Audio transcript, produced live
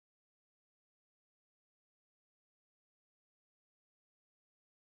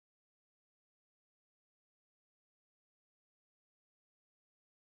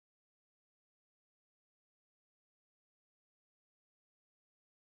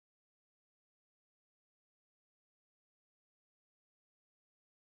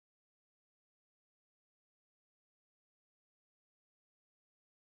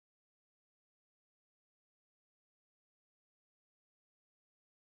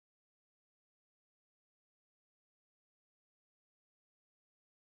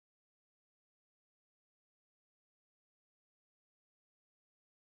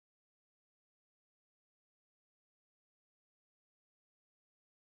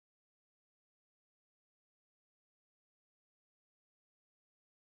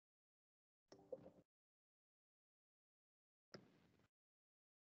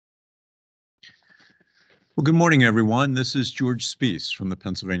Well, good morning, everyone. This is George Spees from the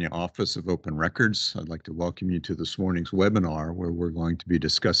Pennsylvania Office of Open Records. I'd like to welcome you to this morning's webinar where we're going to be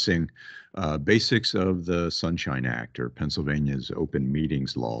discussing basics of the Sunshine Act, or Pennsylvania's Open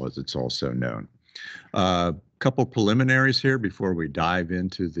Meetings Law, as it's also known. A couple preliminaries here before we dive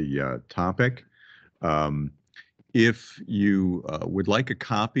into the topic. If you would like a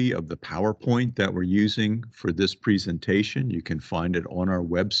copy of the PowerPoint that we're using for this presentation, you can find it on our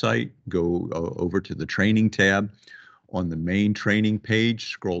website. Go over to the training tab on the main training page,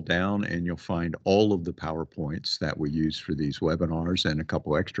 scroll down, and you'll find all of the PowerPoints that we use for these webinars and a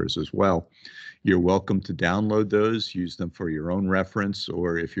couple extras as well. You're welcome to download those, use them for your own reference,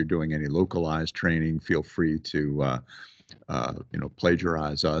 or if you're doing any localized training, feel free to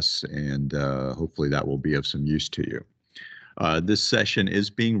plagiarize us, and hopefully that will be of some use to you. This session is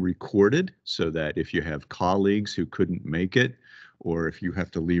being recorded so that if you have colleagues who couldn't make it, or if you have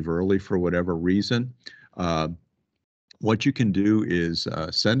to leave early for whatever reason, what you can do is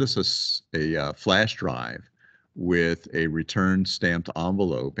send us a flash drive with a return stamped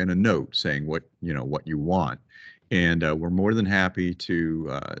envelope and a note saying what you want, and we're more than happy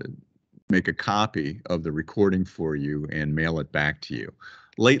to make a copy of the recording for you and mail it back to you.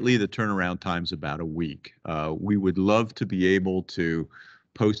 Lately, the turnaround time's about a week. We would love to be able to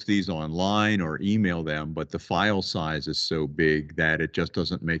post these online or email them, but the file size is so big that it just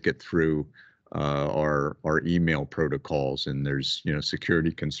doesn't make it through our email protocols, and there's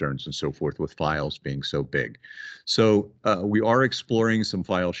security concerns and so forth with files being so big. So we are exploring some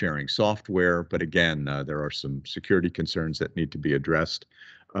file sharing software, but again, there are some security concerns that need to be addressed.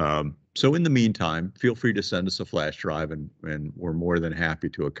 So in the meantime, feel free to send us a flash drive, and we're more than happy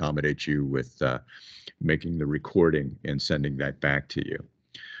to accommodate you with making the recording and sending that back to you.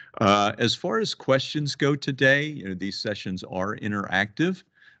 As far as questions go today, these sessions are interactive.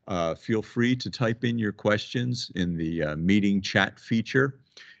 Feel free to type in your questions in the meeting chat feature,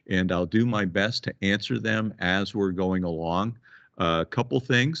 and I'll do my best to answer them as we're going along. A couple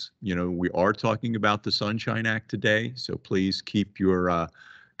things, we are talking about the Sunshine Act today, so please keep your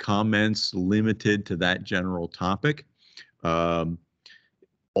comments limited to that general topic.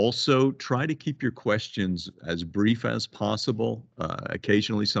 Also, try to keep your questions as brief as possible.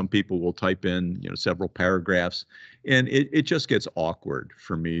 Occasionally, some people will type in, several paragraphs, and it just gets awkward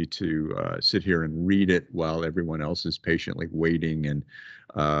for me to sit here and read it while everyone else is patiently waiting. And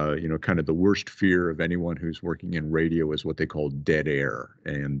kind of the worst fear of anyone who's working in radio is what they call dead air,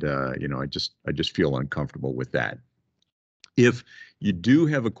 and I just feel uncomfortable with that. If you do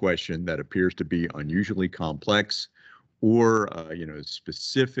have a question that appears to be unusually complex or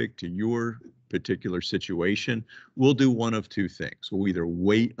specific to your particular situation, we'll do one of two things. We'll either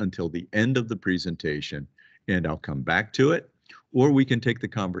wait until the end of the presentation and I'll come back to it, or we can take the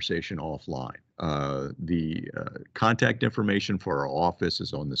conversation offline. The contact information for our office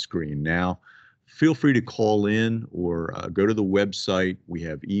is on the screen now. Feel free to call in or go to the website. We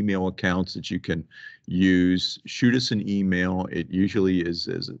have email accounts that you can use. Shoot us an email. It usually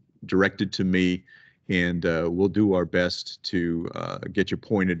is directed to me, and we'll do our best to get you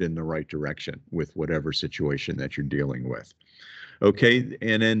pointed in the right direction with whatever situation that you're dealing with. Okay,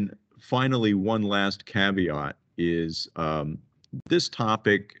 and then finally, one last caveat is this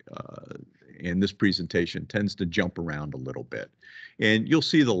topic and this presentation tends to jump around a little bit, and you'll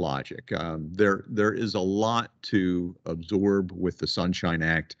see the logic. There is a lot to absorb with the Sunshine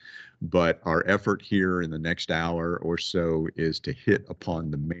Act, but our effort here in the next hour or so is to hit upon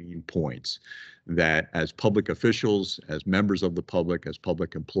the main points that as public officials, as members of the public, as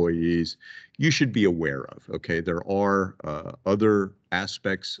public employees, you should be aware of. Okay, there are other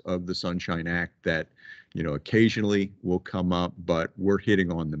aspects of the Sunshine Act that occasionally will come up, but we're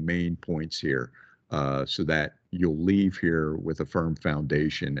hitting on the main points here so that you'll leave here with a firm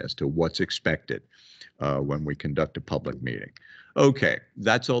foundation as to what's expected when we conduct a public meeting. Okay,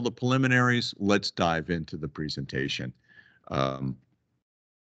 that's all the preliminaries. Let's dive into the presentation. Here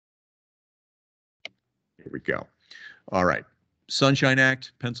we go. All right, Sunshine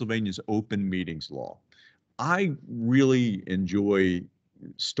Act, Pennsylvania's Open Meetings Law. I really enjoy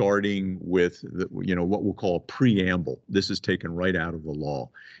starting with what we'll call a preamble. This is taken right out of the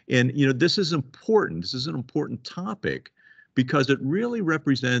law. And this is important. This is an important topic because it really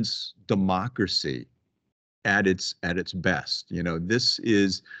represents democracy at its best. This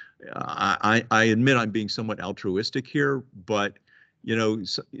is I admit I'm being somewhat altruistic here, but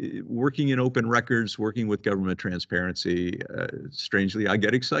working in open records, working with government transparency, strangely, I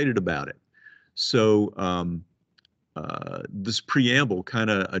get excited about it. So this preamble kind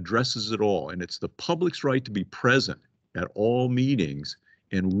of addresses it all, and it's the public's right to be present at all meetings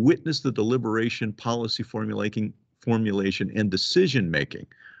and witness the deliberation, policy formulation, and decision-making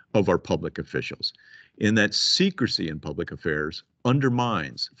of our public officials. And that secrecy in public affairs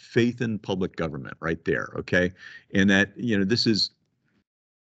undermines faith in public government right there, okay? And that, this is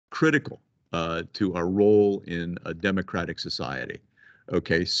critical to our role in a democratic society.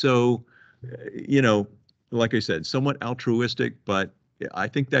 Okay, so, like I said, somewhat altruistic, but I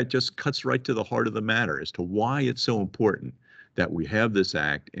think that just cuts right to the heart of the matter as to why it's so important that we have this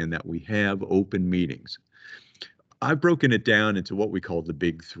act and that we have open meetings. I've broken it down into what we call the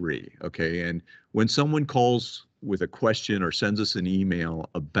big three, okay? And when someone calls with a question or sends us an email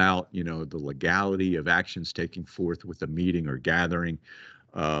about, the legality of actions taking forth with a meeting or gathering,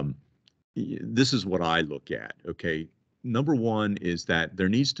 this is what I look at, okay? Number one is that there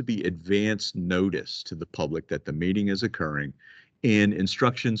needs to be advance notice to the public that the meeting is occurring and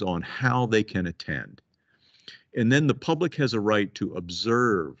instructions on how they can attend. And then the public has a right to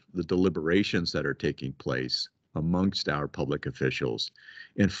observe the deliberations that are taking place amongst our public officials.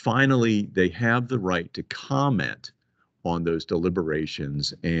 And finally, they have the right to comment on those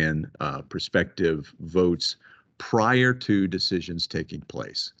deliberations and prospective votes prior to decisions taking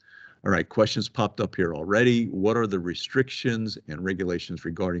place. All right, questions popped up here already. What are the restrictions and regulations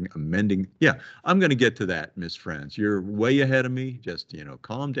regarding amending? Yeah, I'm going to get to that, Ms. Franz. You're way ahead of me. Just,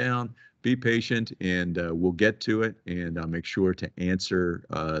 calm down, be patient, and we'll get to it, and I'll make sure to answer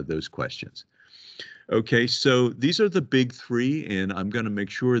those questions. Okay, so these are the big three, and I'm going to make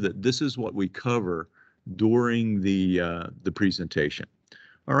sure that this is what we cover during the presentation.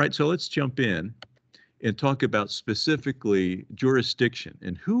 All right, so let's jump in and talk about specifically jurisdiction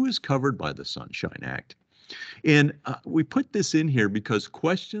and who is covered by the Sunshine Act. And we put this in here because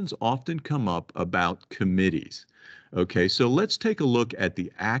questions often come up about committees. Okay, so let's take a look at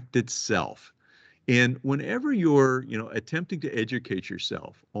the act itself. And whenever you're, attempting to educate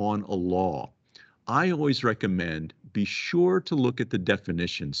yourself on a law, I always recommend be sure to look at the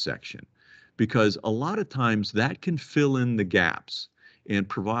definition section, because a lot of times that can fill in the gaps and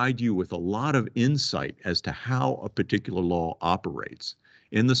provide you with a lot of insight as to how a particular law operates.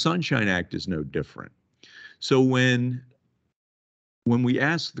 And the Sunshine Act is no different. So when we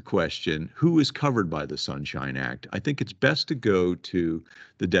ask the question, who is covered by the Sunshine Act, I think it's best to go to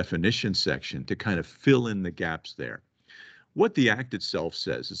the definition section to kind of fill in the gaps there. What the Act itself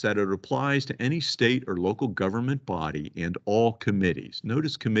says is that it applies to any state or local government body and all committees.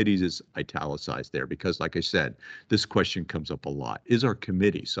 Notice committees is italicized there because, like I said, this question comes up a lot. Is our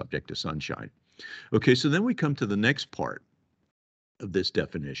committee subject to sunshine? Okay, so then we come to the next part of this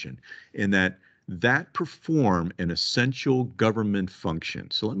definition, in that perform an essential government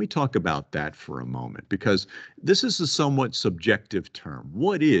function. So let me talk about that for a moment, because this is a somewhat subjective term.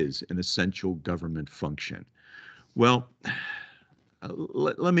 What is an essential government function? Well,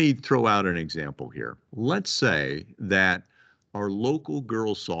 let me throw out an example here. Let's say that our local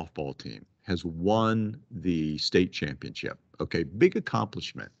girls softball team has won the state championship. Okay, big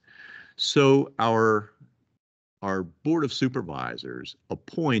accomplishment. So our Board of Supervisors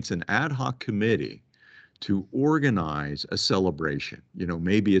appoints an ad hoc committee to organize a celebration.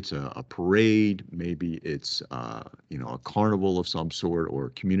 Maybe it's a parade, maybe it's a carnival of some sort or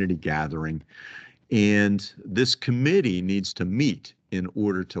a community gathering. And this committee needs to meet in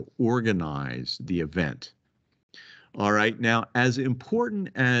order to organize the event. All right, now, as important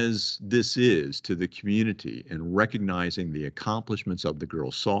as this is to the community in recognizing the accomplishments of the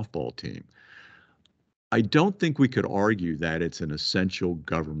girls softball team, I don't think we could argue that it's an essential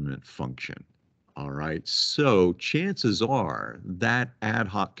government function. All right, so chances are that ad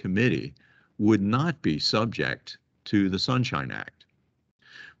hoc committee would not be subject to the Sunshine Act.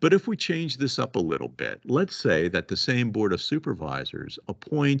 But if we change this up a little bit, let's say that the same Board of Supervisors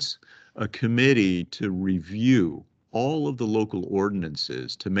appoints a committee to review all of the local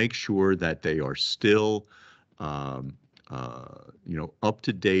ordinances to make sure that they are still, up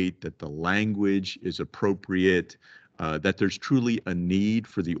to date, that the language is appropriate, that there's truly a need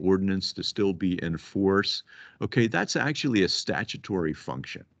for the ordinance to still be in force. Okay, that's actually a statutory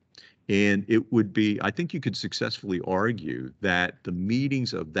function. And it would be, I think you could successfully argue that the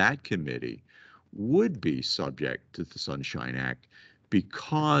meetings of that committee would be subject to the Sunshine Act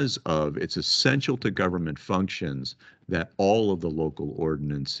because of it's essential to government functions that all of the local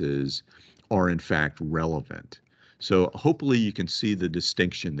ordinances are in fact relevant. So hopefully you can see the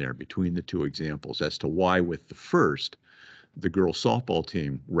distinction there between the two examples as to why with the first, the girls softball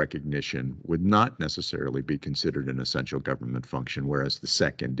team recognition would not necessarily be considered an essential government function, whereas the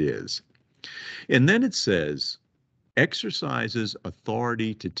second is. And then it says, exercises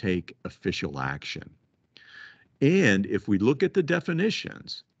authority to take official action. And if we look at the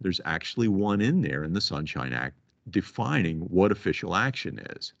definitions, there's actually one in there in the Sunshine Act defining what official action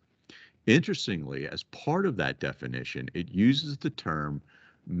is. Interestingly, as part of that definition, it uses the term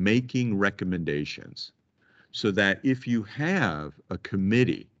making recommendations, so that if you have a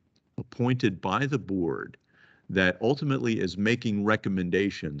committee appointed by the board that ultimately is making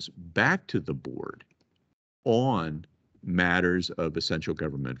recommendations back to the board on matters of essential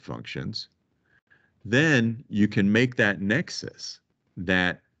government functions, then you can make that nexus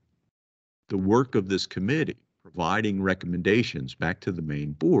that the work of this committee providing recommendations back to the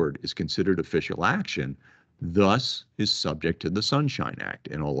main board is considered official action, thus is subject to the Sunshine Act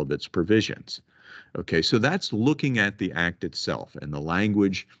and all of its provisions. Okay, so that's looking at the act itself and the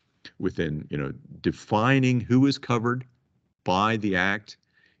language within, defining who is covered by the act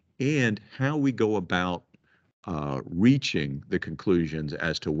and how we go about reaching the conclusions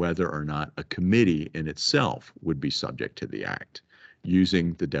as to whether or not a committee in itself would be subject to the act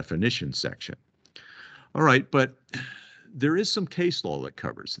using the definition section. All right, but there is some case law that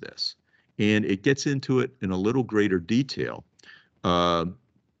covers this, and it gets into it in a little greater detail. And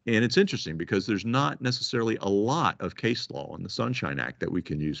it's interesting because there's not necessarily a lot of case law on the Sunshine Act that we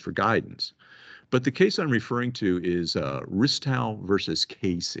can use for guidance. But the case I'm referring to is Ristow versus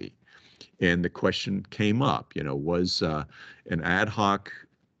Casey. And the question came up, was an ad hoc,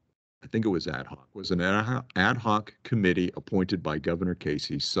 I think it was ad hoc, was an ad hoc committee appointed by Governor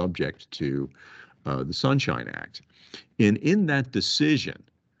Casey subject to the Sunshine Act. And in that decision,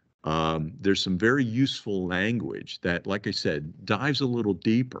 there's some very useful language that, like I said, dives a little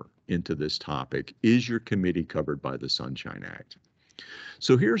deeper into this topic. Is your committee covered by the Sunshine Act?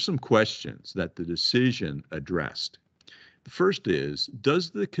 So here are some questions that the decision addressed. The first is, does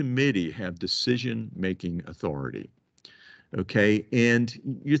the committee have decision-making authority? Okay,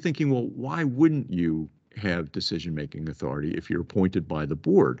 and you're thinking, well, why wouldn't you have decision-making authority if you're appointed by the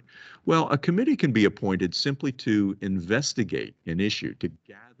board? Well, a committee can be appointed simply to investigate an issue, to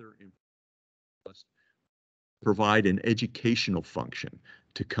gather information, provide an educational function,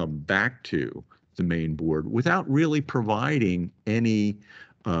 to come back to the main board without really providing any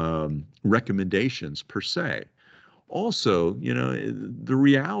recommendations per se. Also, the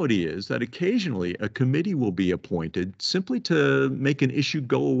reality is that occasionally a committee will be appointed simply to make an issue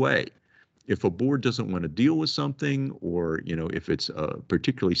go away. If a board doesn't want to deal with something, or, if it's a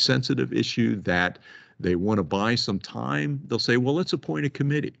particularly sensitive issue that they want to buy some time, they'll say, well, let's appoint a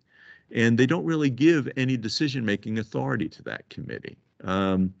committee. And they don't really give any decision-making authority to that committee.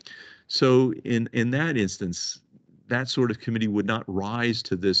 So in that instance, that sort of committee would not rise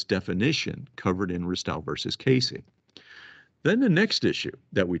to this definition covered in Ristow versus Casey. Then the next issue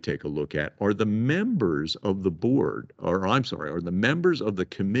that we take a look at are the members of the board, or the members of the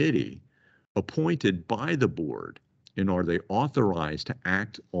committee appointed by the board, and are they authorized to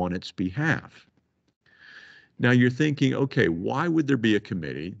act on its behalf? Now you're thinking, okay, why would there be a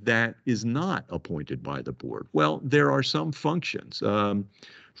committee that is not appointed by the board? Well, there are some functions.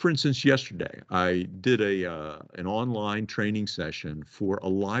 For instance, yesterday I did an online training session for a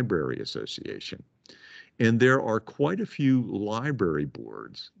library association. And there are quite a few library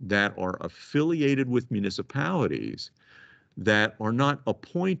boards that are affiliated with municipalities that are not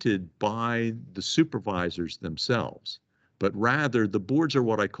appointed by the supervisors themselves, but rather the boards are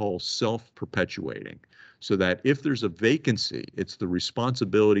what I call self-perpetuating, so that if there's a vacancy, it's the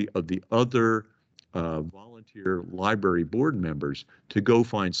responsibility of the other volunteer library board members to go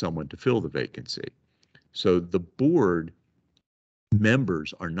find someone to fill the vacancy. So the board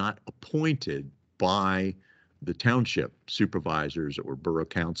members are not appointed by the township supervisors or borough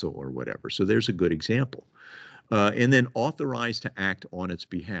council or whatever. So there's a good example. And then authorized to act on its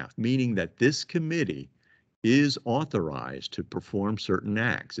behalf, meaning that this committee is authorized to perform certain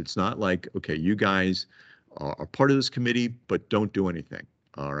acts. It's not like, okay, you guys are part of this committee, but don't do anything.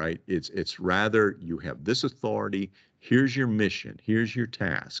 All right. It's rather you have this authority. Here's your mission. Here's your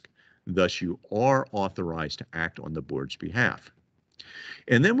task. Thus, you are authorized to act on the board's behalf.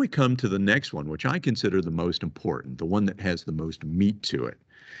 And then we come to the next one, which I consider the most important, the one that has the most meat to it.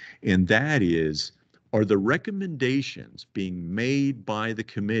 And that is, are the recommendations being made by the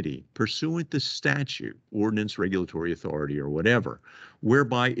committee pursuant to statute, ordinance, regulatory authority, or whatever,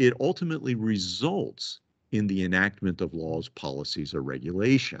 whereby it ultimately results in the enactment of laws, policies, or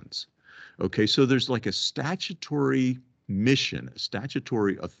regulations? Okay, so there's like a statutory mission, a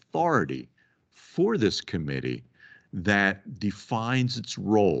statutory authority for this committee that defines its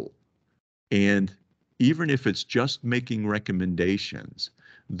role. And even if it's just making recommendations,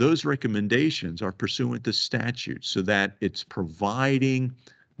 those recommendations are pursuant to statute, so that it's providing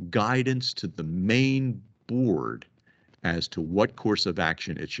guidance to the main board as to what course of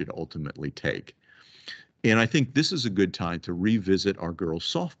action it should ultimately take. And I think this is a good time to revisit our girls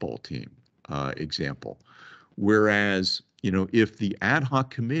softball team example. Whereas, if the ad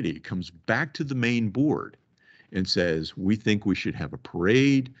hoc committee comes back to the main board and says, we think we should have a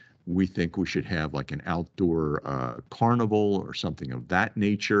parade, we think we should have like an outdoor carnival or something of that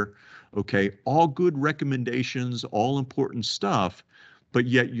nature. Okay, all good recommendations, all important stuff, but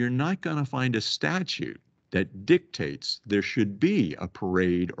yet you're not going to find a statute that dictates there should be a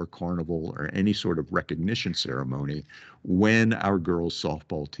parade or carnival or any sort of recognition ceremony when our girls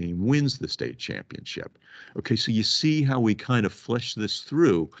softball team wins the state championship. Okay, so you see how we kind of flesh this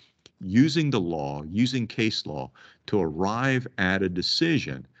through using the law, using case law to arrive at a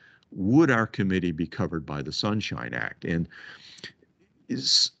decision. Would our committee be covered by the Sunshine Act? And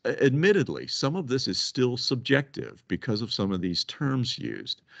admittedly, some of this is still subjective because of some of these terms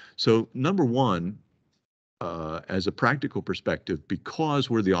used. So number one, as a practical perspective, because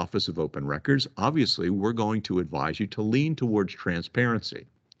we're the Office of Open Records, obviously we're going to advise you to lean towards transparency.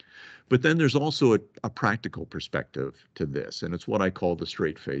 But then there's also a practical perspective to this, and it's what I call the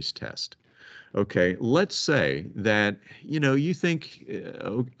straight face test. Okay, let's say that, you think,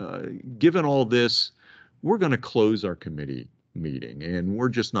 given all this, we're going to close our committee meeting and we're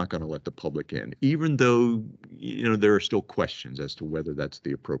just not going to let the public in, even though, there are still questions as to whether that's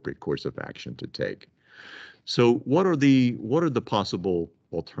the appropriate course of action to take. So what are the possible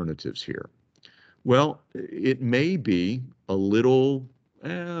alternatives here? Well, it may be a little,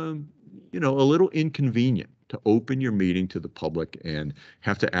 a little inconvenient to open your meeting to the public and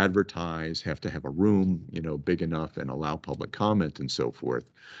have to advertise, have to have a room, big enough and allow public comment and so forth.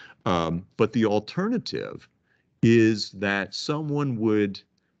 But the alternative is that someone would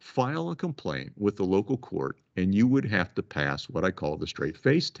file a complaint with the local court and you would have to pass what I call the straight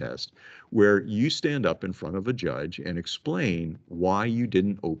face test, where you stand up in front of a judge and explain why you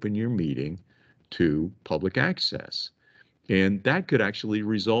didn't open your meeting to public access. And that could actually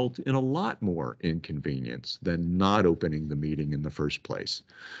result in a lot more inconvenience than not opening the meeting in the first place.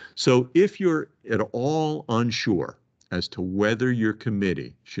 So if you're at all unsure as to whether your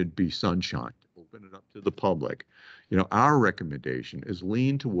committee should be sunshine, open it up to the public, our recommendation is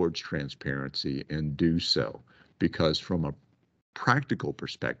lean towards transparency and do so, because from a practical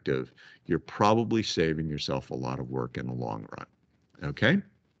perspective, you're probably saving yourself a lot of work in the long run. Okay?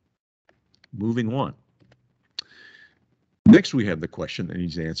 Moving on. Next, we have the question that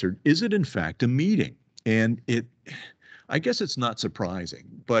he's answered, is it in fact a meeting? And I guess it's not surprising,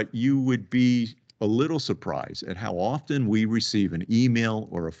 but you would be a little surprised at how often we receive an email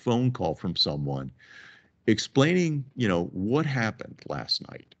or a phone call from someone explaining, what happened last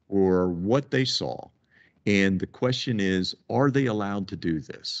night or what they saw. And the question is, are they allowed to do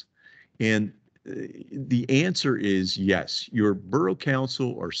this? And the answer is yes. Your borough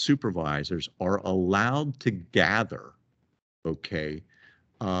council or supervisors are allowed to gather, okay,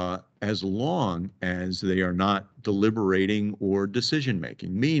 as long as they are not deliberating or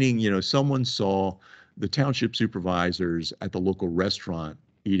decision-making. Meaning, someone saw the township supervisors at the local restaurant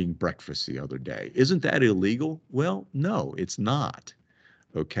eating breakfast the other day. Isn't that illegal? Well, no, it's not.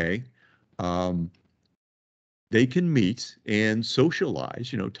 Okay. They can meet and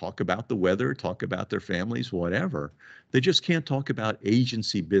socialize, talk about the weather, talk about their families, whatever. They just can't talk about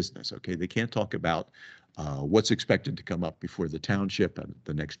agency business. Okay. They can't talk about what's expected to come up before the township at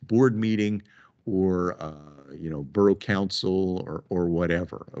the next board meeting or, borough council or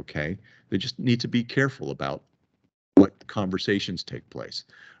whatever. Okay. They just need to be careful about what conversations take place.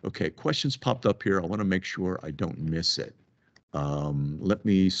 Okay, questions popped up here. I want to make sure I don't miss it. Let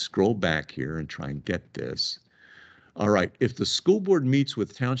me scroll back here and try and get this. All right, if the school board meets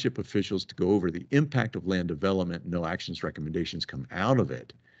with township officials to go over the impact of land development, no actions recommendations come out of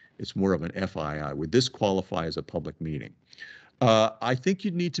it, it's more of an FYI. Would this qualify as a public meeting? I think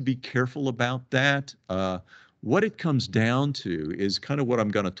you'd need to be careful about that. What it comes down to is kind of what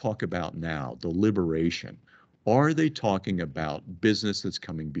I'm going to talk about now, deliberation. Are they talking about business that's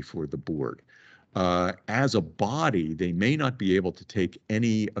coming before the board? As a body, they may not be able to take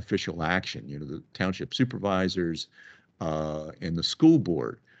any official action, the township supervisors and the school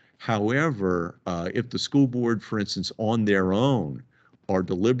board. However, if the school board, for instance, on their own are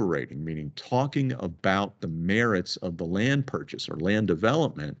deliberating, meaning talking about the merits of the land purchase or land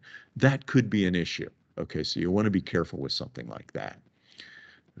development, that could be an issue. Okay, so you want to be careful with something like that.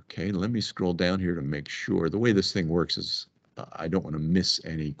 Okay, let me scroll down here to make sure. The way this thing works is I don't want to miss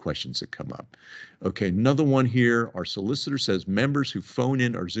any questions that come up. Okay, another one here. Our solicitor says members who phone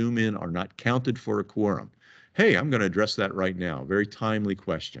in or Zoom in are not counted for a quorum. Hey, I'm going to address that right now. Very timely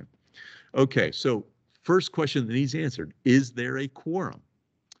question. Okay, so First question that needs answered, is there a quorum?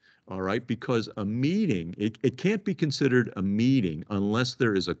 All right, because a meeting, it can't be considered a meeting unless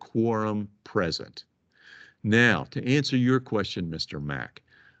there is a quorum present. Now, to answer your question, Mr. Mack,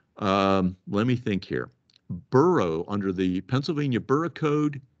 let me think here. Borough, under the Pennsylvania Borough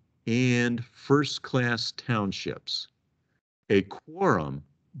Code and first-class townships, a quorum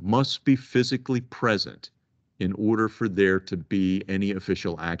must be physically present in order for there to be any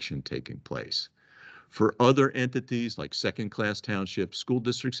official action taking place. For other entities like second-class townships, school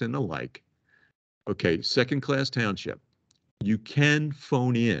districts, and the like, okay, second-class township, you can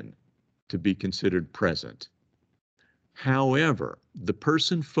phone in to be considered present. However, the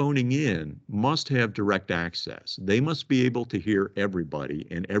person phoning in must have direct access. They must be able to hear everybody,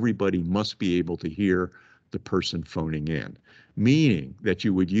 and everybody must be able to hear the person phoning in, meaning that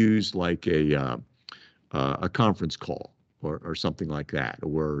you would use like a conference call or something like that,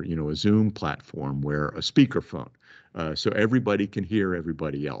 or a Zoom platform where a speakerphone, so everybody can hear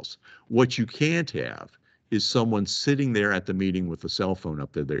everybody else. What you can't have is someone sitting there at the meeting with a cell phone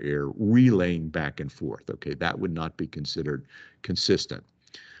up to their ear, relaying back and forth. Okay, that would not be considered consistent.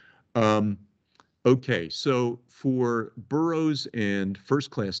 Okay, so for boroughs and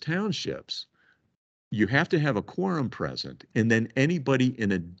first-class townships, you have to have a quorum present, and then anybody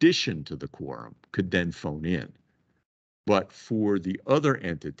in addition to the quorum could then phone in. But for the other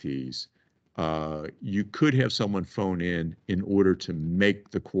entities, you could have someone phone in order to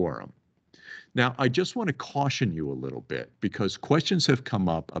make the quorum. Now, I just want to caution you a little bit because questions have come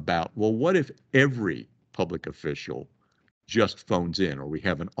up about, well, what if every public official just phones in, or we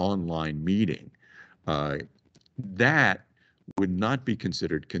have an online meeting? That would not be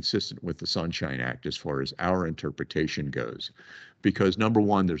considered consistent with the Sunshine Act as far as our interpretation goes. Because number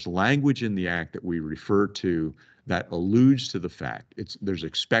one, there's language in the act that we refer to that alludes to the fact there's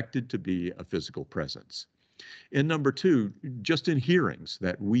expected to be a physical presence. And number two, just in hearings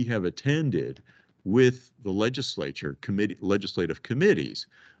that we have attended with the legislative committees,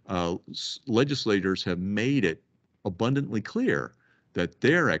 legislators have made it abundantly clear that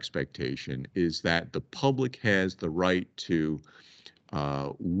their expectation is that the public has the right to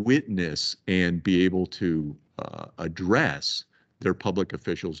witness and be able to address their public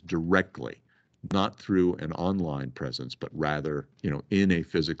officials directly, not through an online presence, but rather, in a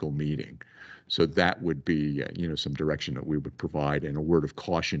physical meeting. So that would be, some direction that we would provide, and a word of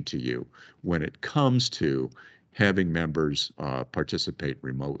caution to you when it comes to having members participate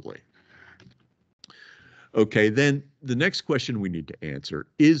remotely. Okay, then the next question we need to answer,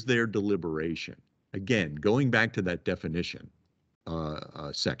 is there deliberation? Again, going back to that definition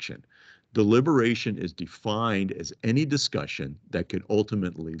section, deliberation is defined as any discussion that could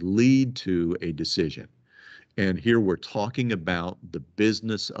ultimately lead to a decision. And here we're talking about the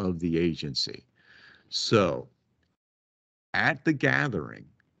business of the agency. So at the gathering,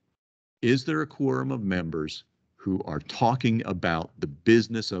 is there a quorum of members who are talking about the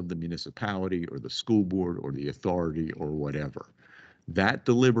business of the municipality or the school board or the authority or whatever? That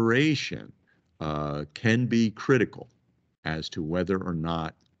deliberation can be critical as to whether or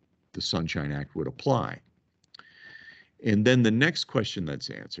not the Sunshine Act would apply. And then the next question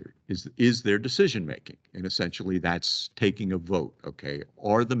that's answered is there decision making? And essentially that's taking a vote, okay?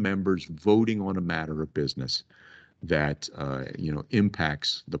 Are the members voting on a matter of business that,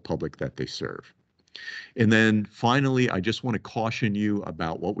 impacts the public that they serve? And then finally, I just want to caution you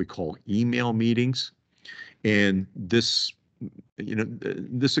about what we call email meetings. And this,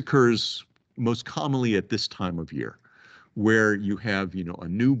 this occurs most commonly at this time of year, where you have, a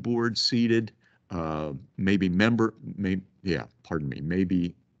new board seated, maybe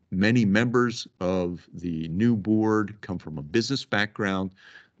many members of the new board come from a business background.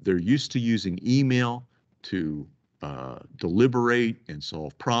 They're used to using email to deliberate and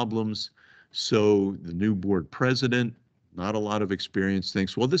solve problems. So the new board president, not a lot of experience,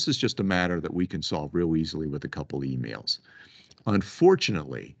 thinks, well, this is just a matter that we can solve real easily with a couple emails.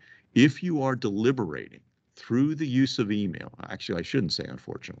 Unfortunately, if you are deliberating through the use of email, actually, I shouldn't say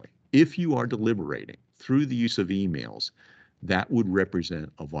unfortunately, if you are deliberating through the use of emails, that would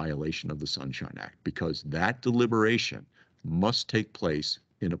represent a violation of the Sunshine Act, because that deliberation must take place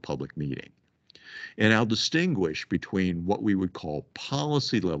in a public meeting. And I'll distinguish between what we would call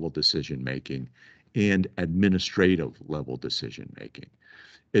policy level decision making and administrative level decision making.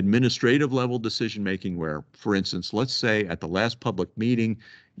 Administrative level decision making where, for instance, let's say at the last public meeting,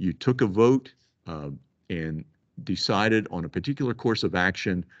 you took a vote and decided on a particular course of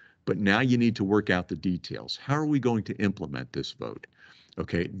action, but now you need to work out the details. How are we going to implement this vote?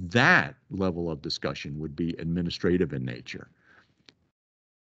 Okay, that level of discussion would be administrative in nature.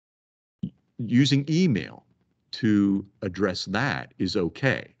 using email to address that is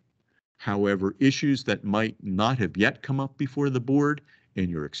okay. However, issues that might not have yet come up before the board and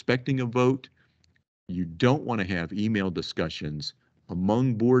you're expecting a vote, you don't want to have email discussions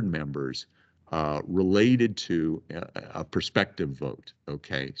among board members related to a prospective vote,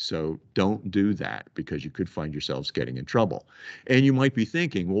 okay? So don't do that because you could find yourselves getting in trouble. And you might be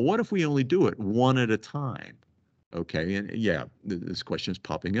thinking, well, what if we only do it one at a time? Okay, and yeah, this question is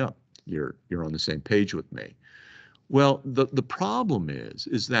popping up. You're on the same page with me. Well, the problem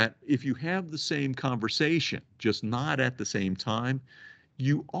is that if you have the same conversation, just not at the same time,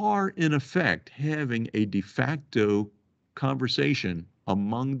 you are in effect having a de facto conversation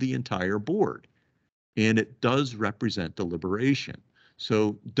among the entire board, and it does represent deliberation.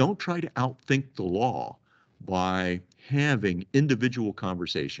 So don't try to outthink the law by having individual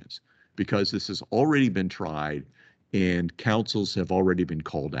conversations because this has already been tried and councils have already been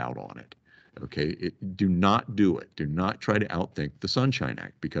called out on it. Okay, do not do it. Do not try to outthink the Sunshine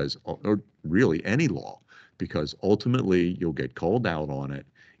Act because, or really any law, because ultimately you'll get called out on it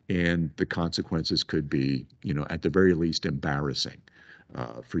and the consequences could be, you know, at the very least embarrassing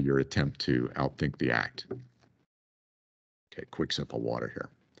for your attempt to outthink the act. Okay, quick sip of water here.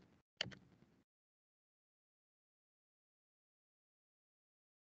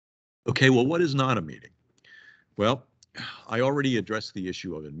 Okay, well, what is not a meeting? Well, I already addressed the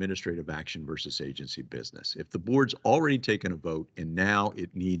issue of administrative action versus agency business. If the board's already taken a vote and now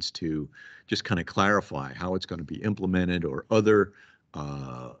it needs to just kind of clarify how it's going to be implemented or other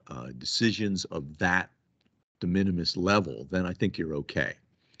decisions of that de minimis level, then I think you're okay.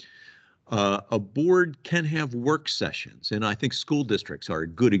 A board can have work sessions, and I think school districts are a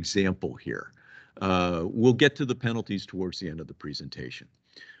good example here. We'll get to the penalties towards the end of the presentation.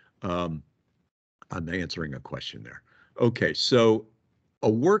 I'm answering a question there. Okay, so a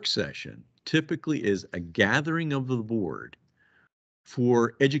work session typically is a gathering of the board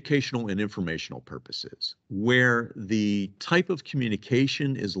for educational and informational purposes, where the type of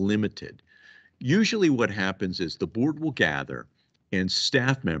communication is limited. Usually what happens is the board will gather and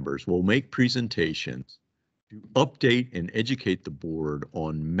staff members will make presentations to update and educate the board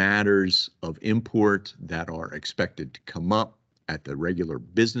on matters of import that are expected to come up at the regular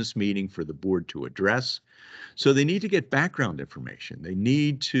business meeting for the board to address. So they need to get background information. They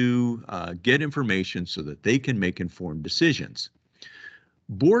need to get information so that they can make informed decisions.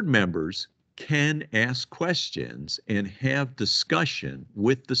 Board members can ask questions and have discussion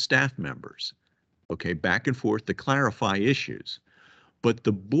with the staff members, okay, back and forth to clarify issues. But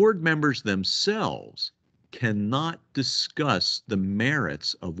the board members themselves cannot discuss the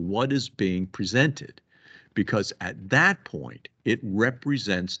merits of what is being presented because at that point, it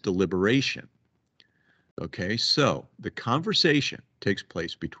represents deliberation. Okay, so the conversation takes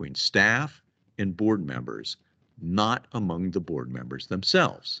place between staff and board members, not among the board members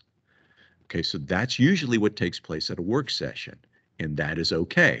themselves. Okay, so that's usually what takes place at a work session, and that is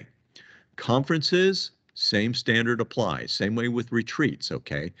okay. Conferences, same standard applies, same way with retreats,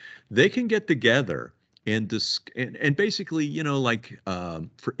 okay? They can get together and basically, you know, like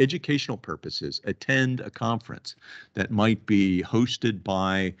for educational purposes, attend a conference that might be hosted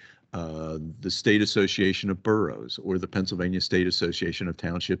by the State Association of Boroughs or the Pennsylvania State Association of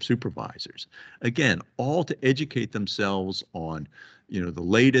Township Supervisors. Again, all to educate themselves on, you know, the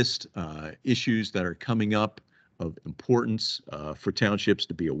latest issues that are coming up of importance for townships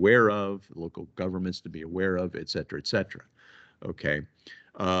to be aware of, local governments to be aware of, et cetera, et cetera. Okay.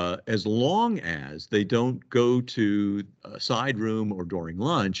 As long as they don't go to a side room or during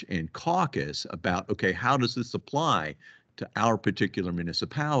lunch and caucus about, okay, how does this apply to our particular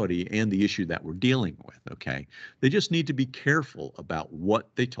municipality and the issue that we're dealing with, okay? They just need to be careful about what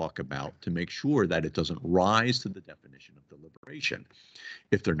they talk about to make sure that it doesn't rise to the definition of deliberation.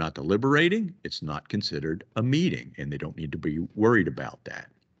 If they're not deliberating, it's not considered a meeting, and they don't need to be worried about that.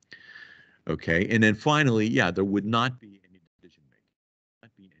 Okay, and then finally, yeah, there would not be any decision making,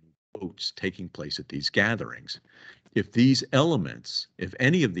 not be any votes taking place at these gatherings. If these elements, if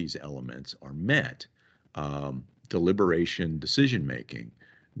any of these elements are met, deliberation, decision making,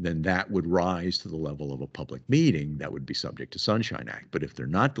 then that would rise to the level of a public meeting that would be subject to Sunshine Act. But if they're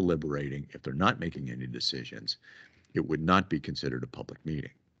not deliberating, if they're not making any decisions, it would not be considered a public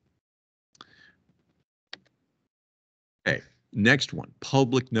meeting. Okay, next one,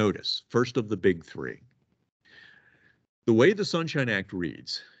 public notice, first of the big three. The way the Sunshine Act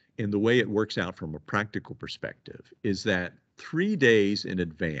reads and the way it works out from a practical perspective is that 3 days in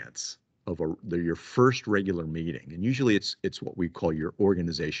advance of your first regular meeting, and usually it's what we call your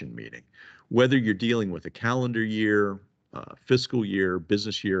organization meeting, whether you're dealing with a calendar year fiscal year,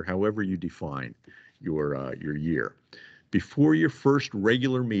 business year, however you define your year. Before your first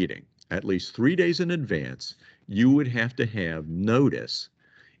regular meeting, at least 3 days in advance, you would have to have notice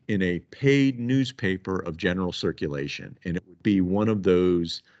in a paid newspaper of general circulation, and it would be one of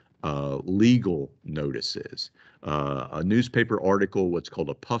those legal notices. A newspaper article, what's called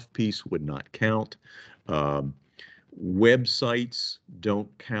a puff piece, would not count. Websites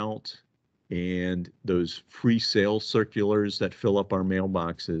don't count, and those free sales circulars that fill up our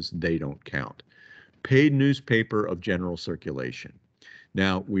mailboxes, they don't count. Paid newspaper of general circulation.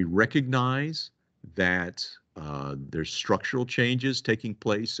 Now, we recognize that there's structural changes taking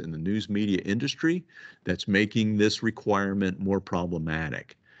place in the news media industry that's making this requirement more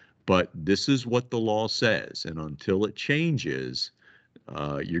problematic. But this is what the law says, and until it changes,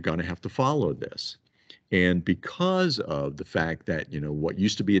 you're going to have to follow this. And because of the fact that, you know, what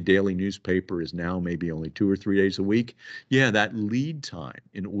used to be a daily newspaper is now maybe only 2 or 3 days a week, yeah, that lead time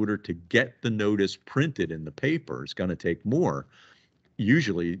in order to get the notice printed in the paper is going to take more,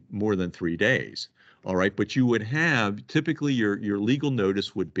 usually more than 3 days. All right, but you would have, typically your legal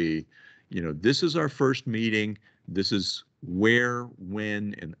notice would be, you know, this is our first meeting, this is where,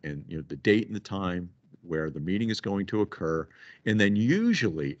 when, and you know, the date and the time where the meeting is going to occur. And then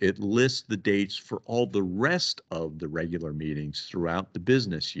usually it lists the dates for all the rest of the regular meetings throughout the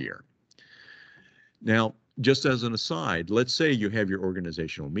business year. Now, just as an aside, let's say you have your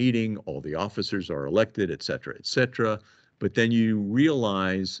organizational meeting, all the officers are elected, et cetera, but then you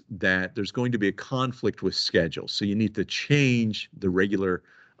realize that there's going to be a conflict with schedule. So you need to change the regular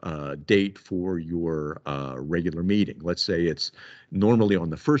date for your regular meeting. Let's say it's normally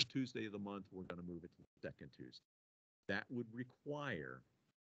on the first Tuesday of the month, we're going to move it to the second Tuesday. That would require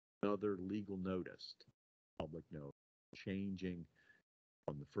another legal notice, public notice, changing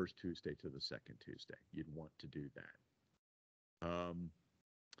from the first Tuesday to the second Tuesday. You'd want to do that.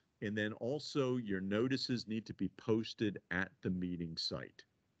 And then also your notices need to be posted at the meeting site.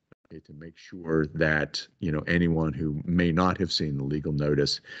 To make sure that, you know, anyone who may not have seen the legal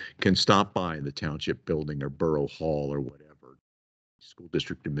notice can stop by the township building or borough hall or whatever, school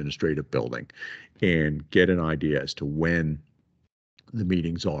district administrative building, and get an idea as to when the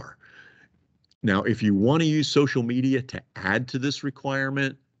meetings are. Now, if you want to use social media to add to this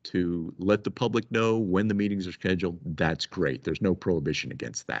requirement, to let the public know when the meetings are scheduled, that's great. There's no prohibition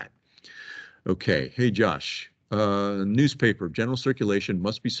against that. Okay, hey Josh. Newspaper of general circulation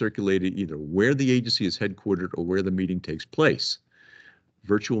must be circulated either where the agency is headquartered or where the meeting takes place.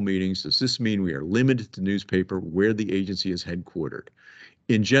 Virtual meetings, does this mean we are limited to newspaper where the agency is headquartered?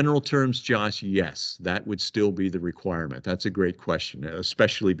 In general terms, Josh, yes, that would still be the requirement. That's a great question,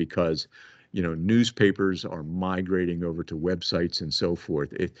 especially because, you know, newspapers are migrating over to websites and so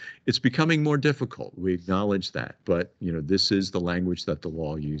forth. It's becoming more difficult. We acknowledge that, but, you know, this is the language that the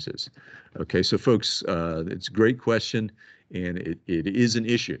law uses. Okay, so folks, it's a great question, and it is an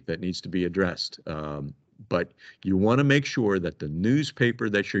issue that needs to be addressed. But you want to make sure that the newspaper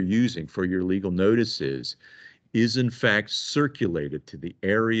that you're using for your legal notices is in fact circulated to the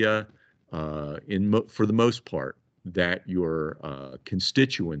area for the most part that your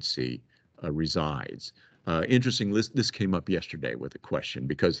constituency resides. Interesting, this came up yesterday with a question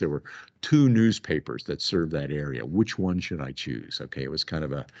because there were 2 newspapers that serve that area. Which one should I choose? Okay, it was kind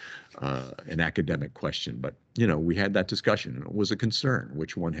of an academic question, but you know, we had that discussion and it was a concern.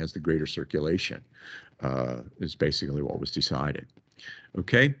 Which one has the greater circulation is basically what was decided.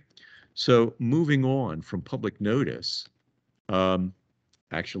 Okay, so moving on from public notice,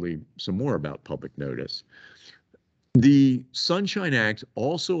 actually some more about public notice. The Sunshine Act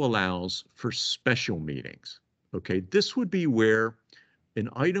also allows for special meetings. Okay, this would be where an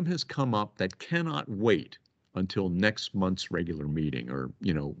item has come up that cannot wait until next month's regular meeting or,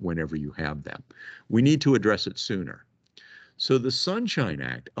 you know, whenever you have them. We need to address it sooner. So the Sunshine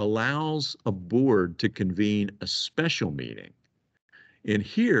Act allows a board to convene a special meeting. And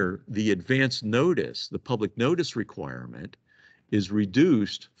here, the advance notice, the public notice requirement, is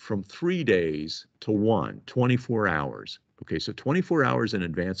reduced from 3 days to 24 hours. Okay, so 24 hours in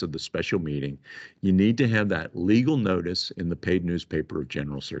advance of the special meeting, you need to have that legal notice in the paid newspaper of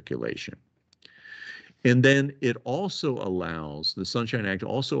general circulation. And then it also allows, the Sunshine Act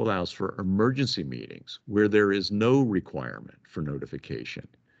also allows for emergency meetings where there is no requirement for notification.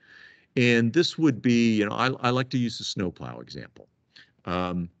 And this would be, you know, I like to use the snowplow example.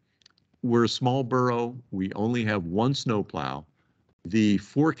 We're a small borough, we only have 1 snowplow. The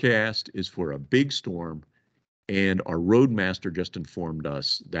forecast is for a big storm, and our roadmaster just informed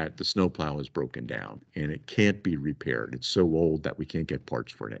us that the snowplow is broken down and it can't be repaired. It's so old that we can't get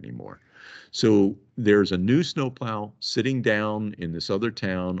parts for it anymore. So there's a new snowplow sitting down in this other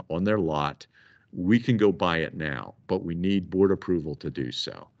town on their lot. We can go buy it now, but we need board approval to do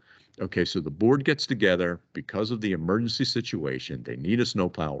so. Okay, so the board gets together because of the emergency situation. They need a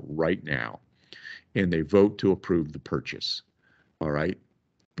snowplow right now, and they vote to approve the purchase. All right,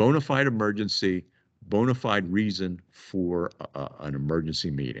 bona fide emergency, bona fide reason for an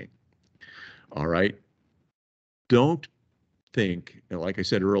emergency meeting. All right. Don't think, like I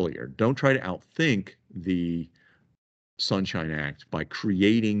said earlier, don't try to outthink the Sunshine Act by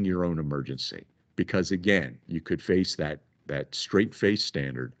creating your own emergency, because again, you could face that straight face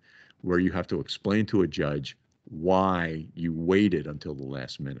standard where you have to explain to a judge why you waited until the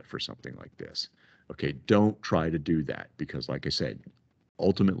last minute for something like this. Okay, don't try to do that, because like I said,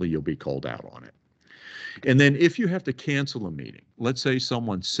 ultimately you'll be called out on it. And then if you have to cancel a meeting, let's say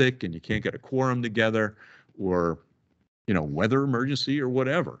someone's sick and you can't get a quorum together, or weather emergency or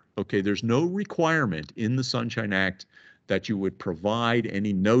whatever. Okay, there's no requirement in the Sunshine Act that you would provide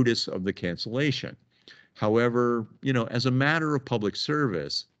any notice of the cancellation. However, as a matter of public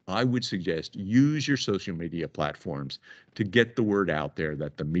service, I would suggest use your social media platforms to get the word out there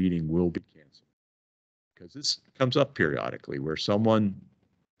that the meeting will be canceled. Because this comes up periodically where someone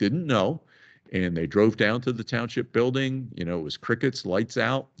didn't know and they drove down to the township building. It was crickets, lights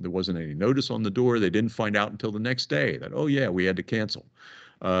out. There wasn't any notice on the door. They didn't find out until the next day that, oh yeah, we had to cancel.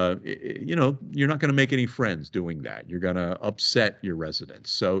 You're not going to make any friends doing that. You're going to upset your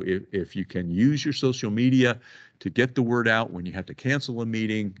residents. So if you can use your social media to get the word out when you have to cancel a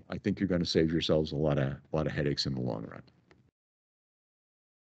meeting, I think you're going to save yourselves a lot of headaches in the long run.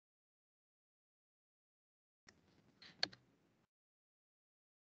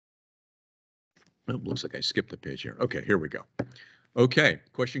 Oh, looks like I skipped a page here. Okay, here we go. Okay,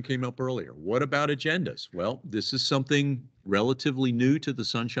 question came up earlier. What about agendas? Well, this is something relatively new to the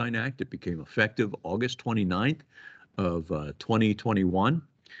Sunshine Act. It became effective August 29th of 2021,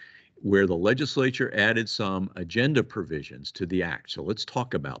 where the legislature added some agenda provisions to the act. So let's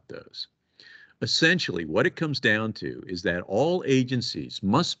talk about those. Essentially, what it comes down to is that all agencies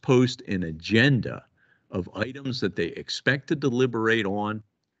must post an agenda of items that they expect to deliberate on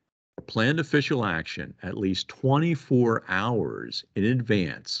planned official action at least 24 hours in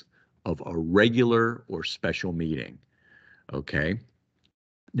advance of a regular or special meeting. Okay.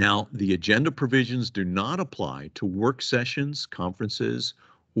 Now, the agenda provisions do not apply to work sessions, conferences,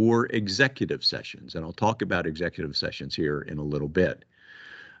 or executive sessions. And I'll talk about executive sessions here in a little bit.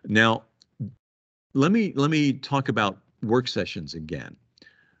 Now, let me talk about work sessions again.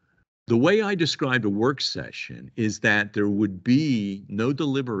 The way I described a work session is that there would be no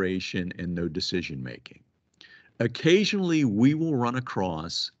deliberation and no decision making. Occasionally, we will run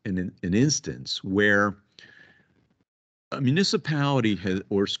across an instance where a municipality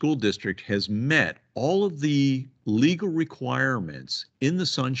or school district has met all of the legal requirements in the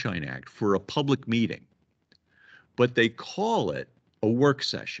Sunshine Act for a public meeting, but they call it a work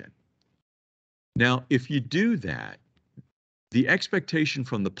session. Now, if you do that, the expectation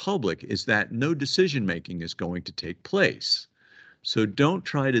from the public is that no decision making is going to take place. So don't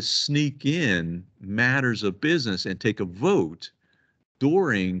try to sneak in matters of business and take a vote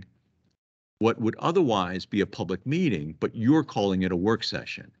during what would otherwise be a public meeting, but you're calling it a work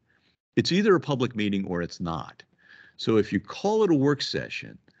session. It's either a public meeting or it's not. So if you call it a work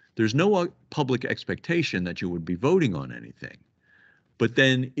session, there's no public expectation that you would be voting on anything. But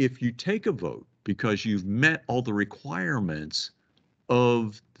then if you take a vote because you've met all the requirements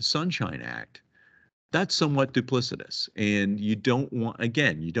of the Sunshine Act, that's somewhat duplicitous. And you don't want,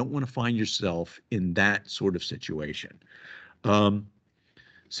 again, you don't want to find yourself in that sort of situation.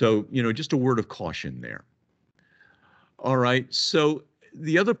 So, just a word of caution there. All right. So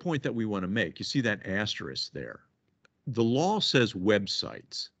the other point that we want to make, you see that asterisk there. The law says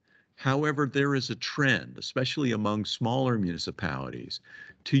websites. However, there is a trend, especially among smaller municipalities,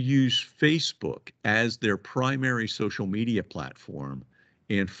 to use Facebook as their primary social media platform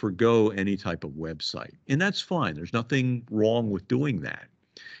and forgo any type of website. And that's fine. There's nothing wrong with doing that.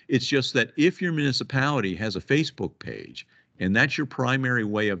 It's just that if your municipality has a Facebook page and that's your primary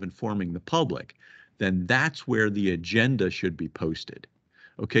way of informing the public, then that's where the agenda should be posted.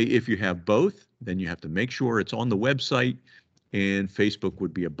 Okay, if you have both, then you have to make sure it's on the website, and Facebook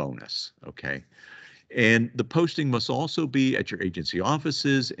would be a bonus. Okay, and the posting must also be at your agency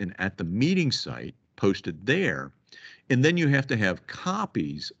offices and at the meeting site, posted there. And then you have to have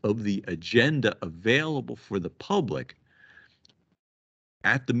copies of the agenda available for the public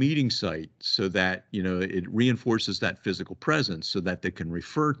at the meeting site so that, it reinforces that physical presence so that they can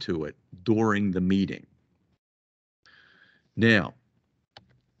refer to it during the meeting. Now,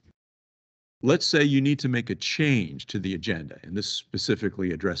 let's say you need to make a change to the agenda, and this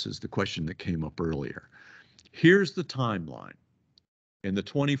specifically addresses the question that came up earlier. Here's the timeline, and the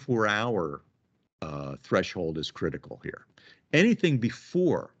 24-hour threshold is critical here. Anything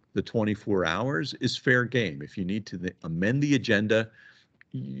before the 24 hours is fair game. If you need to amend the agenda,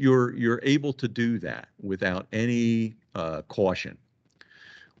 you're able to do that without any caution.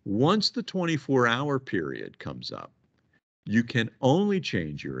 Once the 24-hour period comes up, you can only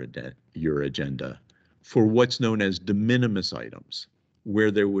change your agenda for what's known as de minimis items,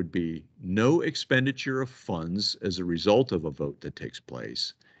 where there would be no expenditure of funds as a result of a vote that takes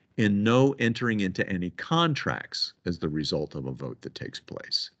place, and no entering into any contracts as the result of a vote that takes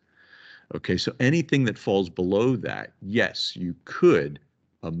place. Okay, so anything that falls below that, yes, you could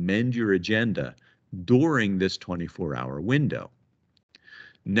amend your agenda during this 24-hour window.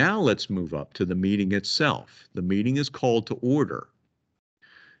 Now let's move up to the meeting itself. The meeting is called to order.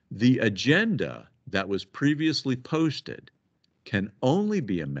 The agenda that was previously posted can only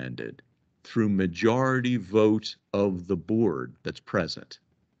be amended through majority vote of the board that's present.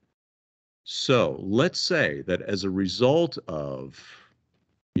 So let's say that as a result of,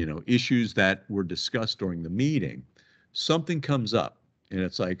 issues that were discussed during the meeting, something comes up and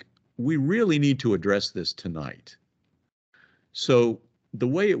it's like, we really need to address this tonight. So the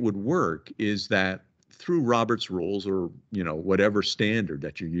way it would work is that through Robert's rules or, whatever standard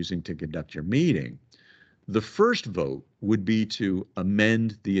that you're using to conduct your meeting, the first vote would be to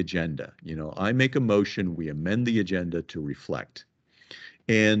amend the agenda. I make a motion, we amend the agenda to reflect.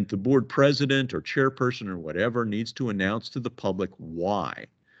 And the board president or chairperson or whatever needs to announce to the public why.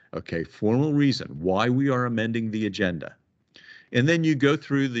 Okay, formal reason why we are amending the agenda. And then you go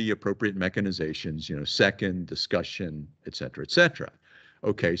through the appropriate mechanizations, second, discussion, et cetera, et cetera.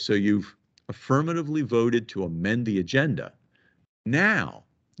 Okay, so you've affirmatively voted to amend the agenda. Now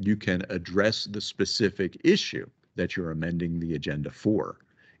you can address the specific issue that you're amending the agenda for.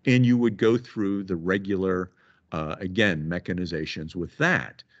 And you would go through the regular, again, mechanizations with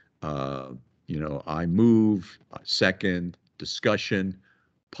that. I move, second, discussion,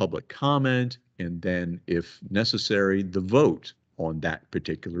 public comment, and then, if necessary, the vote on that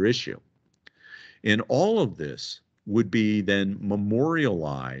particular issue. And all of this would be then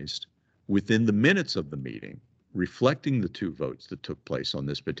memorialized within the minutes of the meeting, reflecting the two votes that took place on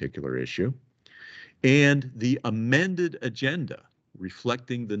this particular issue, and the amended agenda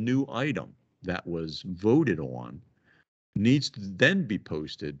reflecting the new item that was voted on needs to then be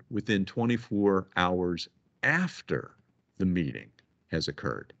posted within 24 hours after the meeting has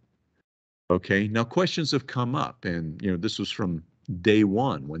occurred. Okay, now questions have come up, and this was from day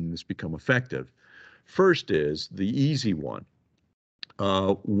one when this became effective. First is the easy one.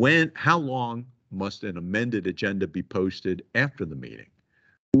 How long must an amended agenda be posted after the meeting?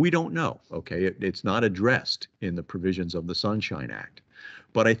 We don't know, okay? It's not addressed in the provisions of the Sunshine Act.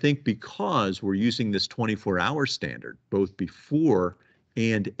 But I think because we're using this 24-hour standard, both before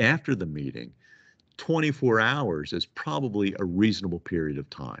and after the meeting, 24 hours is probably a reasonable period of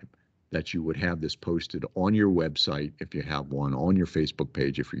time that you would have this posted on your website, if you have one, on your Facebook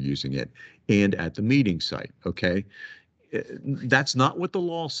page, if you're using it, and at the meeting site, okay? That's not what the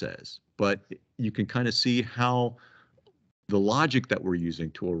law says, but you can kind of see how the logic that we're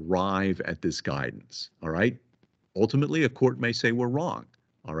using to arrive at this guidance, all right? Ultimately, a court may say we're wrong,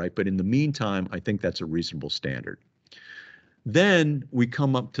 all right? But in the meantime, I think that's a reasonable standard. Then we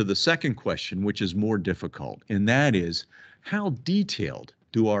come up to the second question, which is more difficult, and that is, how detailed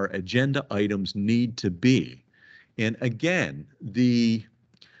do our agenda items need to be? And again, the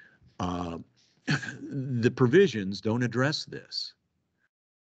provisions don't address this.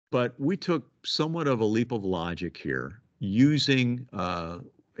 But we took somewhat of a leap of logic here using an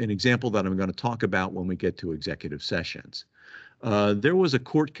example that I'm going to talk about when we get to executive sessions. There was a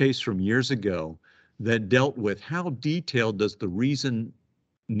court case from years ago that dealt with how detailed does the reason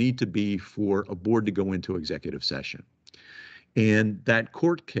need to be for a board to go into executive session. And that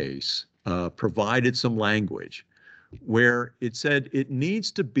court case provided some language where it said it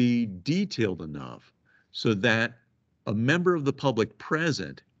needs to be detailed enough so that a member of the public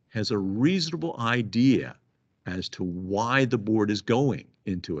present has a reasonable idea as to why the board is going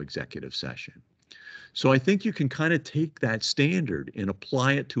into executive session. So I think you can kind of take that standard and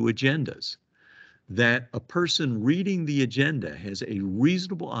apply it to agendas, that a person reading the agenda has a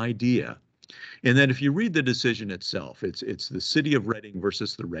reasonable idea And then if you read the decision itself, it's the city of Reading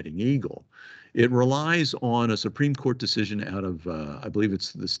versus the Reading Eagle. It relies on a Supreme Court decision out of, I believe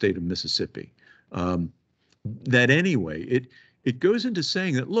it's the state of Mississippi. That anyway, it goes into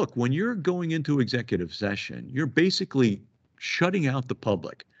saying that, look, when you're going into executive session, you're basically shutting out the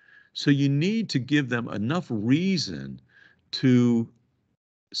public. So you need to give them enough reason to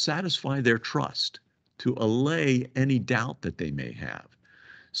satisfy their trust, to allay any doubt that they may have.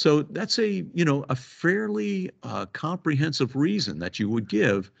 So that's a fairly comprehensive reason that you would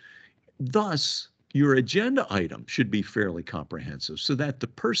give. Thus, your agenda item should be fairly comprehensive so that the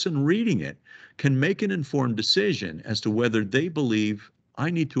person reading it can make an informed decision as to whether they believe I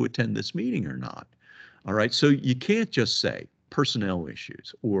need to attend this meeting or not. All right, so you can't just say personnel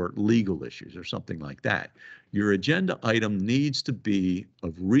issues or legal issues or something like that. Your agenda item needs to be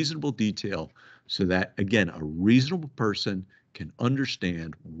of reasonable detail so that, again, a reasonable person can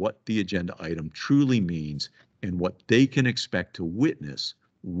understand what the agenda item truly means and what they can expect to witness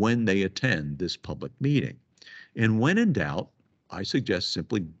when they attend this public meeting. And when in doubt, I suggest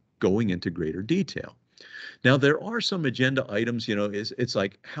simply going into greater detail. Now, there are some agenda items, it's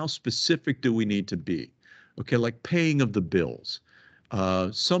like, how specific do we need to be? Okay, like paying of the bills.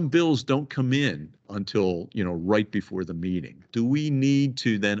 Some bills don't come in until, right before the meeting. Do we need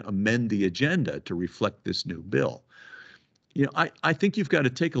to then amend the agenda to reflect this new bill? I think you've got to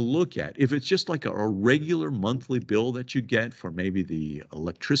take a look at if it's just like a regular monthly bill that you get for maybe the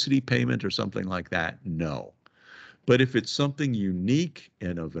electricity payment or something like that, no. But if it's something unique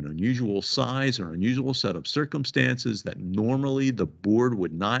and of an unusual size or unusual set of circumstances that normally the board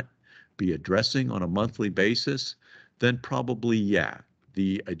would not be addressing on a monthly basis, then probably, yeah,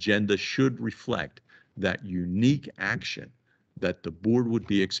 the agenda should reflect that unique action that the board would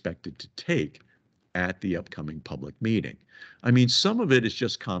be expected to take at the upcoming public meeting. I mean, some of it is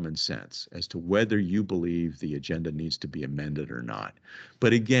just common sense as to whether you believe the agenda needs to be amended or not.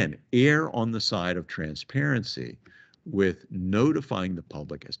 But again, err on the side of transparency with notifying the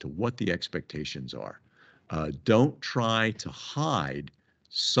public as to what the expectations are. Don't try to hide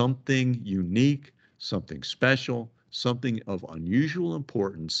something unique, something special, something of unusual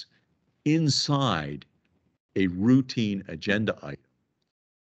importance inside a routine agenda item.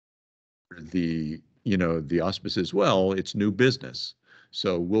 The auspices, well, it's new business,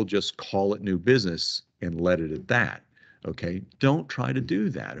 so we'll just call it new business and let it at that. Okay, don't try to do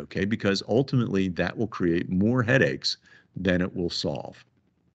that. Okay, because ultimately that will create more headaches than it will solve.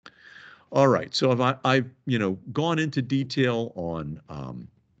 All right, so I've gone into detail on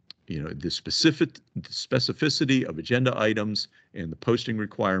the specificity of agenda items and the posting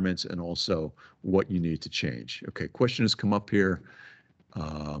requirements, and also what you need to change. Okay, question has come up here.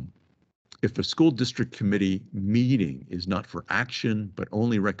 If a school district committee meeting is not for action, but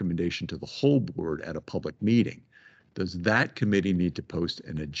only recommendation to the whole board at a public meeting, does that committee need to post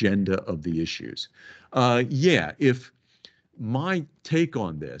an agenda of the issues? Yeah, if my take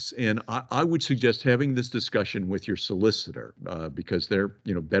on this, and I would suggest having this discussion with your solicitor because they're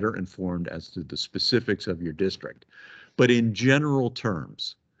better informed as to the specifics of your district. But in general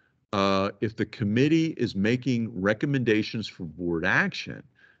terms, if the committee is making recommendations for board action,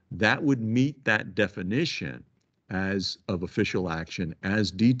 that would meet that definition as of official action as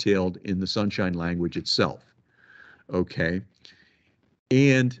detailed in the Sunshine language itself. Okay.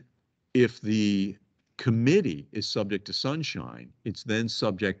 And if the committee is subject to Sunshine, it's then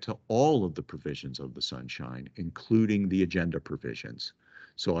subject to all of the provisions of the Sunshine, including the agenda provisions.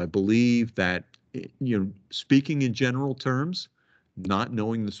 So I believe that, speaking in general terms, not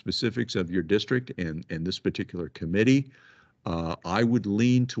knowing the specifics of your district and this particular committee, I would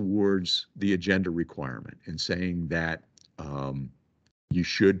lean towards the agenda requirement and saying that you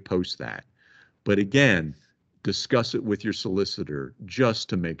should post that. But again, discuss it with your solicitor just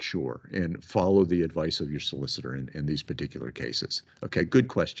to make sure and follow the advice of your solicitor in these particular cases. Okay, good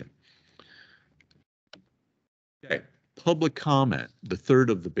question. Okay, public comment, the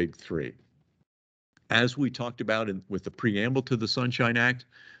third of the big three. As we talked about with the preamble to the Sunshine Act,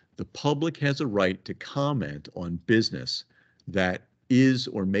 the public has a right to comment on business that is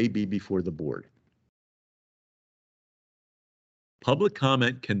or may be before the board. Public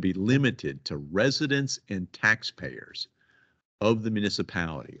comment can be limited to residents and taxpayers of the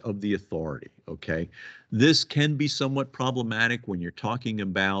municipality, of the authority, okay? This can be somewhat problematic when you're talking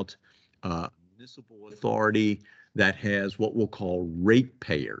about municipal authority that has what we'll call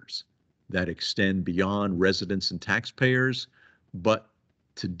ratepayers that extend beyond residents and taxpayers, but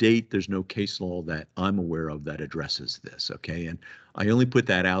to date, there's no case law that I'm aware of that addresses this, okay? And I only put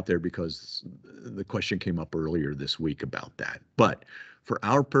that out there because the question came up earlier this week about that. But for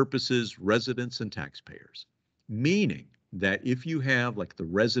our purposes, residents and taxpayers. Meaning that if you have like the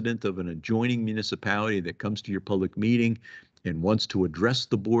resident of an adjoining municipality that comes to your public meeting and wants to address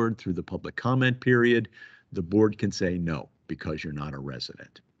the board through the public comment period, the board can say no because you're not a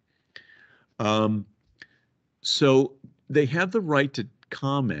resident. So they have the right to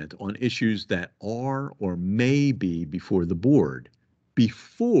comment on issues that are or may be before the board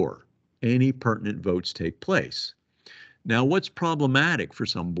before any pertinent votes take place. Now, what's problematic for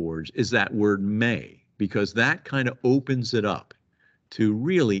some boards is that word may, because that kind of opens it up to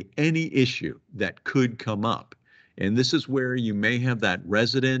really any issue that could come up. And this is where you may have that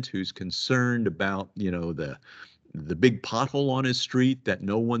resident who's concerned about, the big pothole on his street that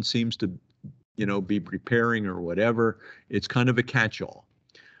no one seems to, be repairing or whatever. It's kind of a catch-all.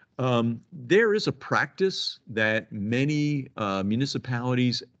 There is a practice that many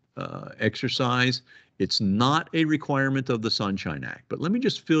municipalities exercise. It's not a requirement of the Sunshine Act, but let me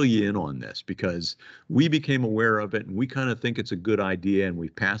just fill you in on this because we became aware of it and we kind of think it's a good idea, and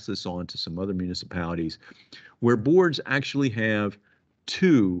we've passed this on to some other municipalities where boards actually have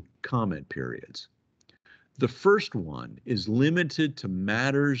 2 comment periods. The first one is limited to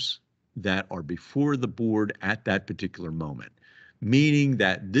matters that are before the board at that particular moment, meaning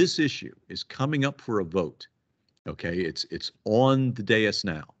that this issue is coming up for a vote. Okay, it's on the dais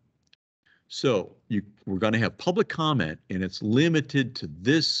now. So we're going to have public comment, and it's limited to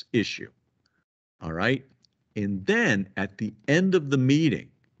this issue. All right. And then at the end of the meeting,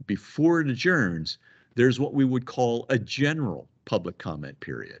 before it adjourns, there's what we would call a general public comment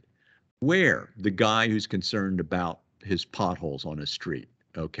period, where the guy who's concerned about his potholes on his street,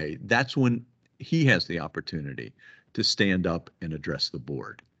 okay, that's when he has the opportunity to stand up and address the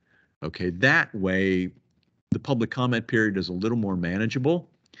board. Okay, that way the public comment period is a little more manageable.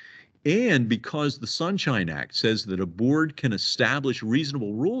 And because the Sunshine Act says that a board can establish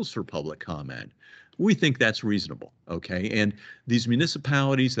reasonable rules for public comment, we think that's reasonable, okay? And these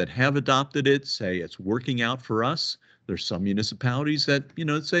municipalities that have adopted it say it's working out for us. There's some municipalities that,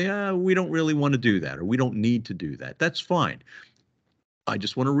 say, we don't really want to do that, or we don't need to do that. That's fine. I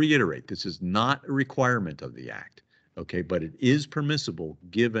just want to reiterate, this is not a requirement of the act, okay? But it is permissible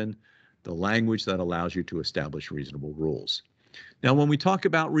given the language that allows you to establish reasonable rules. Now, when we talk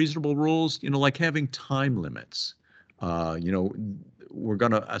about reasonable rules, like having time limits, we're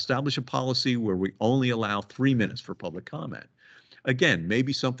going to establish a policy where we only allow 3 minutes for public comment. Again,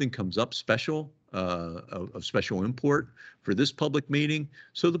 maybe something comes up special, of special import for this public meeting,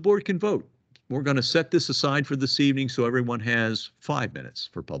 so the board can vote. We're going to set this aside for this evening so everyone has 5 minutes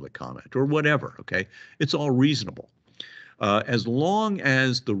for public comment or whatever, okay? It's all reasonable. As long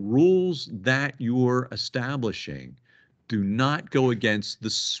as the rules that you're establishing do not go against the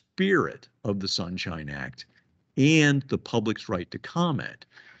spirit of the Sunshine Act and the public's right to comment.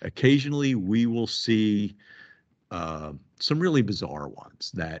 Occasionally, we will see some really bizarre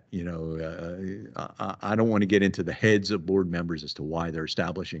ones that, I don't want to get into the heads of board members as to why they're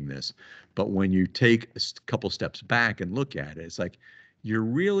establishing this. But when you take a couple steps back and look at it, it's like you're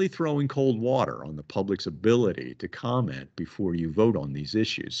really throwing cold water on the public's ability to comment before you vote on these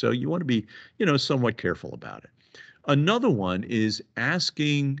issues. So you want to be, somewhat careful about it. Another one is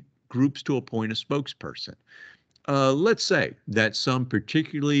asking groups to appoint a spokesperson. Let's say that some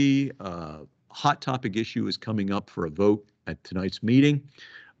particularly hot topic issue is coming up for a vote at tonight's meeting.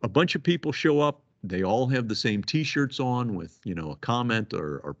 A bunch of people show up. They all have the same T-shirts on with, a comment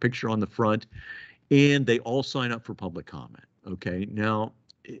or picture on the front, and they all sign up for public comment. Okay, now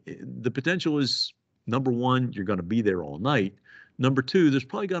the potential is, number one, you're going to be there all night. Number two, there's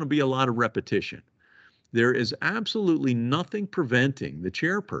probably going to be a lot of repetition. There is absolutely nothing preventing the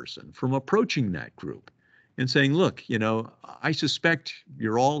chairperson from approaching that group and saying, look, I suspect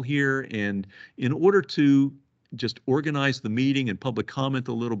you're all here, and in order to just organize the meeting and public comment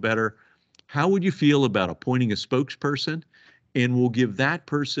a little better, how would you feel about appointing a spokesperson? And we'll give that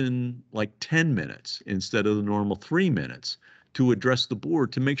person like 10 minutes instead of the normal 3 minutes to address the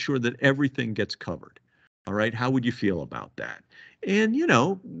board to make sure that everything gets covered. All right, how would you feel about that? And,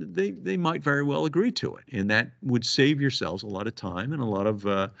 they might very well agree to it. And that would save yourselves a lot of time and a lot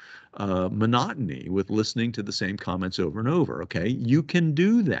of monotony with listening to the same comments over and over. Okay, you can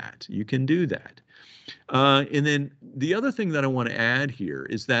do that. You can do that. And then the other thing that I want to add here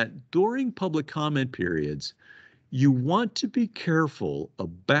is that during public comment periods, you want to be careful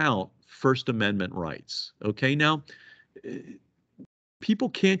about First Amendment rights. Okay, now, people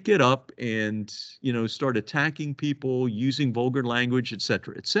can't get up and, start attacking people using vulgar language, et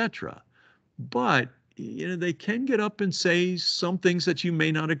cetera, et cetera. But, they can get up and say some things that you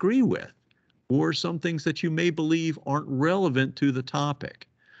may not agree with. or some things that you may believe aren't relevant to the topic.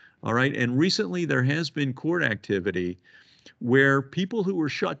 All right. And recently there has been court activity where people who were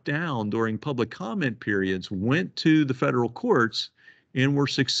shut down during public comment periods went to the federal courts and were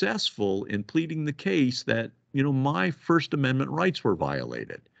successful in pleading the case that, my First Amendment rights were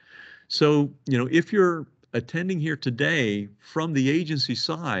violated. So, if you're attending here today from the agency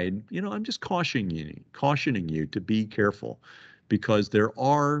side, I'm just cautioning you to be careful, because there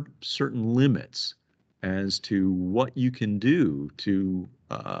are certain limits as to what you can do to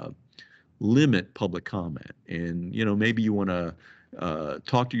limit public comment. And, maybe you want to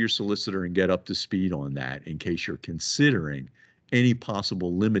talk to your solicitor and get up to speed on that in case you're considering any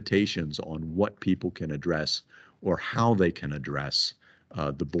possible limitations on what people can address or how they can address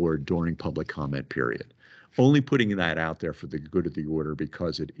the board during public comment period. Only putting that out there for the good of the order,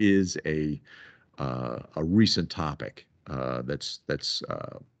 because it is a recent topic that's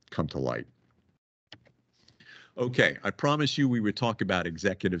come to light. Okay, I promised you we would talk about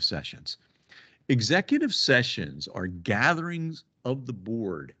executive sessions. Executive sessions are gatherings of the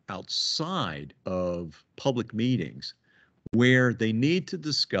board outside of public meetings where they need to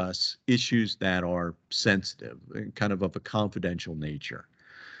discuss issues that are sensitive, kind of a confidential nature.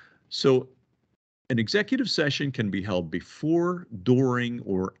 So an executive session can be held before, during,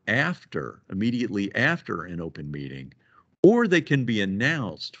 or after, immediately after an open meeting, or they can be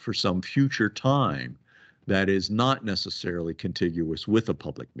announced for some future time that is not necessarily contiguous with a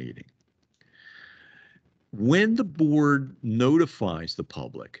public meeting. When the board notifies the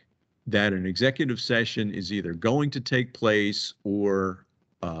public that an executive session is either going to take place or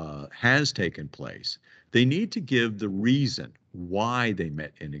has taken place, they need to give the reason why they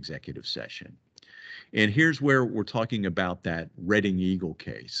met in executive session. And here's where we're talking about that Reading Eagle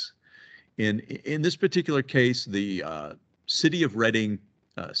case. In this particular case, the City of Reading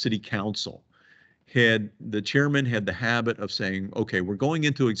City Council the chairman had the habit of saying, okay, we're going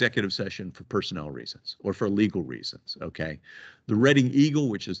into executive session for personnel reasons or for legal reasons, okay? The Reading Eagle,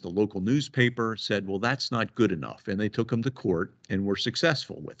 which is the local newspaper, said, well, that's not good enough. And they took them to court and were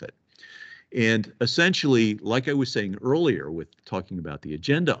successful with it. And essentially, like I was saying earlier with talking about the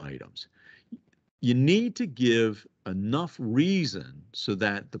agenda items, you need to give enough reason so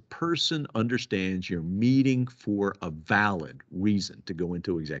that the person understands you're meeting for a valid reason to go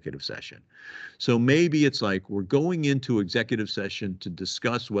into executive session. So maybe it's like we're going into executive session to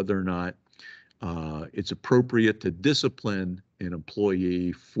discuss whether or not it's appropriate to discipline an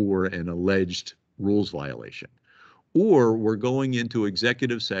employee for an alleged rules violation. Or we're going into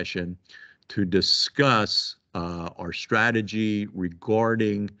executive session to discuss our strategy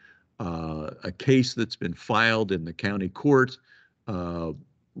regarding a case that's been filed in the county court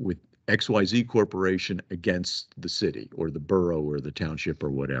with XYZ Corporation against the city or the borough or the township or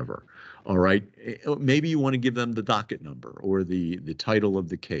whatever. All right. Maybe you want to give them the docket number or the title of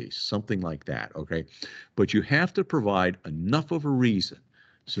the case, something like that. Okay. But you have to provide enough of a reason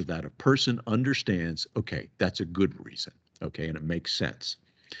so that a person understands, okay, that's a good reason. Okay. And it makes sense.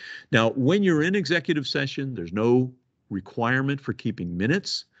 Now, when you're in executive session, there's no requirement for keeping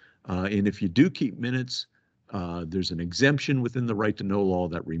minutes. And if you do keep minutes, there's an exemption within the right to know law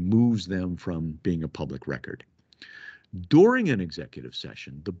that removes them from being a public record. During an executive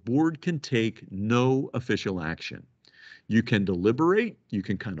session, the board can take no official action. You can deliberate, you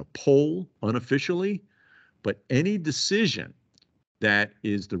can kind of poll unofficially, but any decision that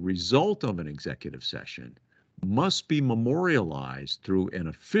is the result of an executive session must be memorialized through an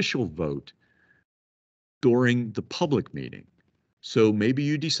official vote during the public meeting. So maybe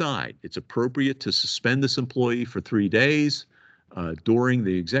you decide it's appropriate to suspend this employee for 3 days during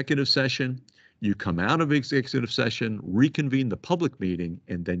the executive session. You come out of executive session, reconvene the public meeting,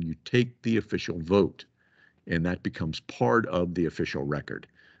 and then you take the official vote. And that becomes part of the official record.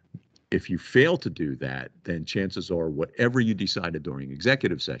 If you fail to do that, then chances are whatever you decided during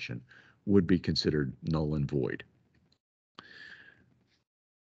executive session would be considered null and void.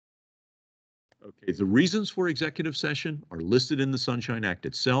 Okay, the reasons for executive session are listed in the Sunshine Act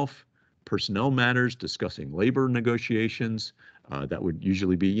itself. Personnel matters, discussing labor negotiations. That would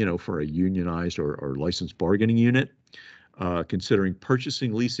usually be, for a unionized or licensed bargaining unit. Considering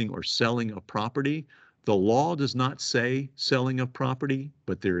purchasing, leasing, or selling a property. The law does not say selling of property,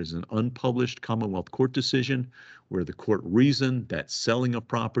 but there is an unpublished Commonwealth Court decision where the court reasoned that selling of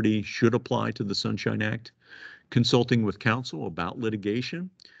property should apply to the Sunshine Act. Consulting with counsel about litigation.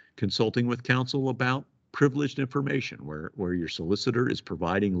 Consulting with counsel about privileged information where your solicitor is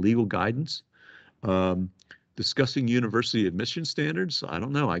providing legal guidance. Discussing university admission standards. I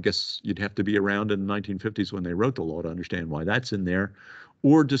don't know. I guess you'd have to be around in the 1950s when they wrote the law to understand why that's in there.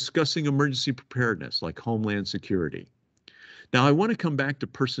 or discussing emergency preparedness like Homeland Security. Now, I want to come back to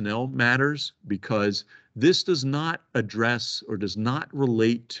personnel matters because this does not address or does not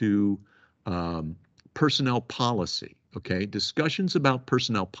relate to personnel policy, okay? Discussions about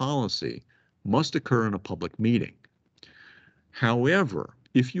personnel policy must occur in a public meeting. However,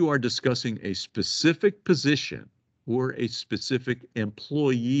 if you are discussing a specific position or a specific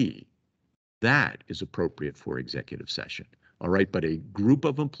employee, that is appropriate for executive session. All right, but a group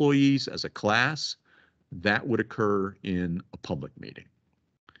of employees as a class, that would occur in a public meeting.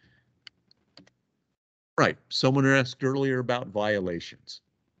 Right, someone asked earlier about violations.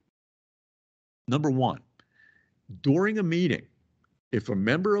 Number one, during a meeting, if a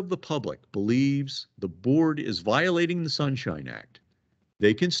member of the public believes the board is violating the Sunshine Act,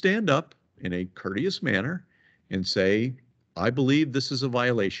 they can stand up in a courteous manner and say, I believe this is a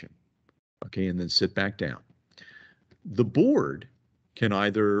violation. Okay, and then sit back down. The board can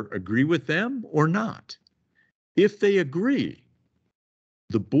either agree with them or not. If they agree,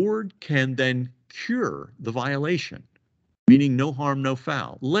 the board can then cure the violation, meaning no harm, no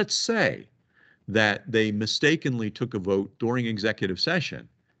foul. Let's say that they mistakenly took a vote during executive session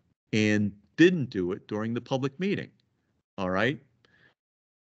and didn't do it during the public meeting. All right.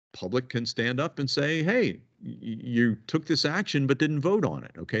 Public can stand up and say, hey, you took this action but didn't vote on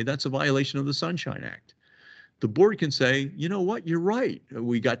it. Okay, that's a violation of the Sunshine Act. The board can say, you know what, you're right.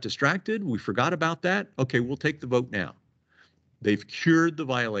 We got distracted. We forgot about that. Okay, we'll take the vote now. They've cured the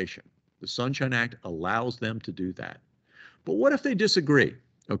violation. The Sunshine Act allows them to do that. But what if they disagree,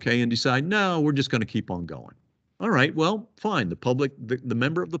 okay, and decide, no, we're just going to keep on going? All right, well, fine. The public, the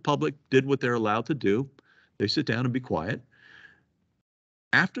member of the public did what they're allowed to do. They sit down and be quiet.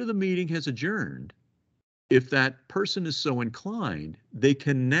 After the meeting has adjourned, if that person is so inclined, they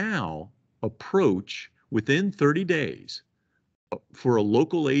can now approach within 30 days for a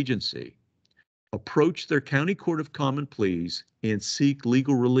local agency, approach their county court of common pleas and seek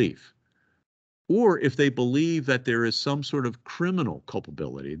legal relief. Or if they believe that there is some sort of criminal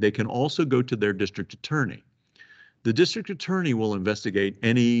culpability, they can also go to their district attorney. The district attorney will investigate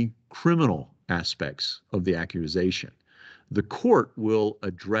any criminal aspects of the accusation. The court will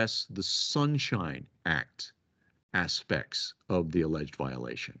address the Sunshine Act aspects of the alleged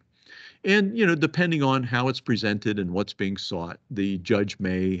violation. And, you know, depending on how it's presented and what's being sought, the judge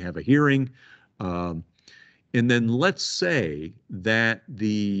may have a hearing. And then let's say that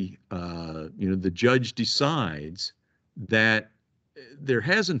the judge decides that there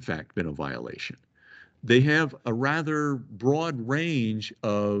has in fact been a violation. They have a rather broad range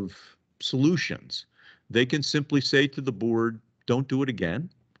of solutions. They can simply say to the board, don't do it again,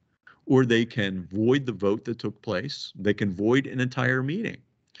 or they can void the vote that took place. They can void an entire meeting.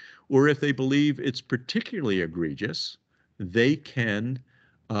 Or if they believe it's particularly egregious, they can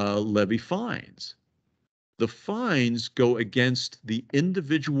levy fines. The fines go against the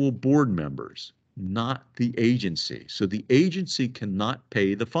individual board members, not the agency. So the agency cannot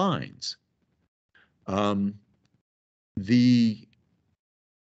pay the fines.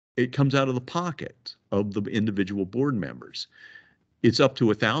 It comes out of the pocket of the individual board members. It's up to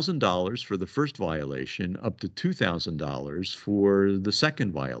 $1,000 for the first violation, up to $2,000 for the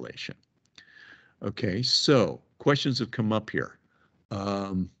second violation. Okay, so questions have come up here.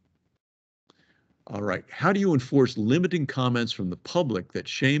 All right, how do you enforce limiting comments from the public that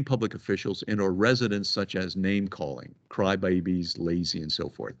shame public officials and or residents such as name calling, crybabies, lazy, and so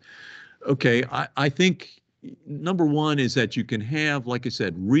forth? Okay, I think number one is that you can have, like I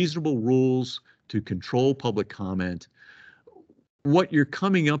said, reasonable rules to control public comment. What you're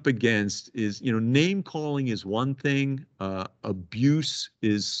coming up against is, you know, name calling is one thing, abuse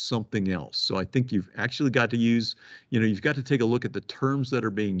is something else. So I think you've actually got to use, you know, you've got to take a look at the terms that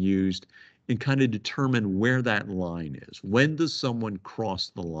are being used and kind of determine where that line is. When does someone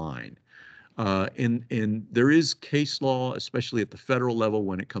cross the line? And there is case law, especially at the federal level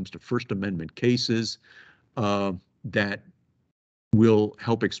when it comes to First Amendment cases, that will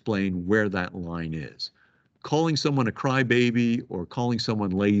help explain where that line is. Calling someone a crybaby or calling someone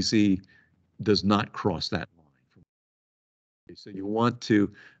lazy does not cross that line. So you want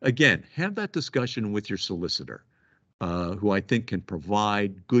to, again, have that discussion with your solicitor, who I think can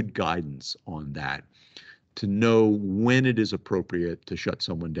provide good guidance on that to know when it is appropriate to shut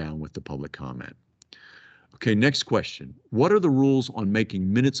someone down with the public comment. Okay, next question. What are the rules on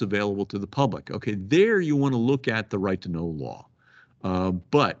making minutes available to the public? Okay, there you want to look at the right to know law.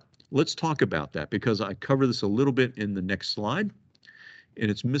 But let's talk about that because I cover this a little bit in the next slide,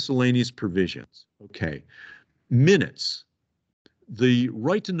 and it's miscellaneous provisions. Okay, minutes. The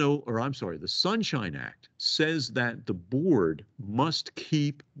right to know, or I'm sorry, the Sunshine Act says that the board must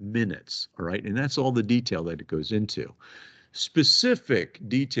keep minutes, all right? And that's all the detail that it goes into. Specific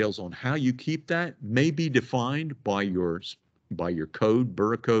details on how you keep that may be defined by your code,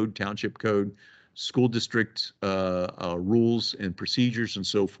 borough code, township code, school district rules and procedures and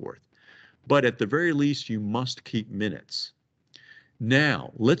so forth. But at the very least, you must keep minutes.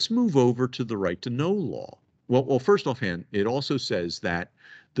 Now, let's move over to the right to know law. Well, first offhand, it also says that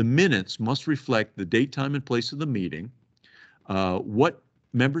the minutes must reflect the date, time, and place of the meeting, what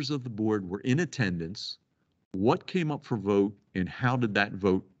members of the board were in attendance, what came up for vote, and how did that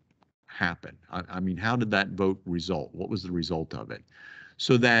vote happen? I mean, how did that vote result? What was the result of it?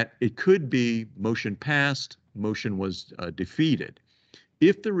 So that it could be motion passed, motion was defeated.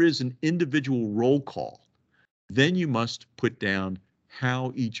 If there is an individual roll call, then you must put down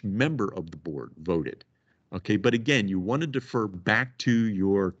how each member of the board voted. Okay, but again, you want to defer back to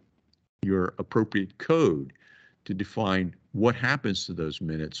your appropriate code to define what happens to those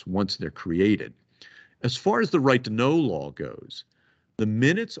minutes once they're created. As far as the right to know law goes, the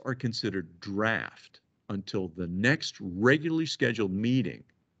minutes are considered draft until the next regularly scheduled meeting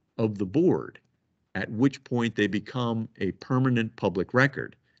of the board, at which point they become a permanent public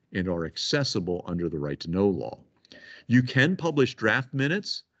record and are accessible under the right to know law. You can publish draft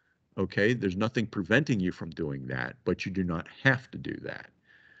minutes, okay? There's nothing preventing you from doing that, but you do not have to do that.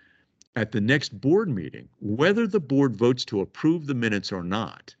 At the next board meeting, whether the board votes to approve the minutes or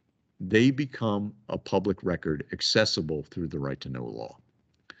not, they become a public record accessible through the right to know law.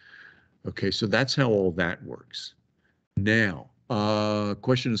 Okay, so that's how all that works. Now,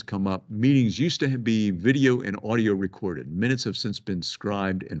 question has come up. Meetings used to be video and audio recorded. Minutes have since been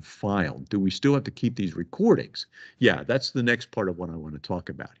scribed and filed. Do we still have to keep these recordings? Yeah, that's the next part of what I want to talk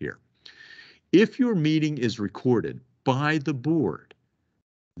about here. If your meeting is recorded by the board,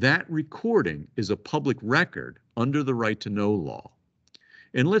 that recording is a public record under the right to know law.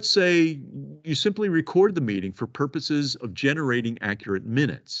 And let's say you simply record the meeting for purposes of generating accurate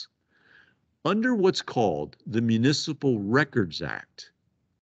minutes. Under what's called the Municipal Records Act,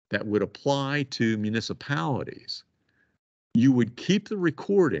 that would apply to municipalities, you would keep the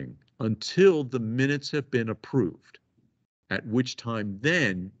recording until the minutes have been approved, at which time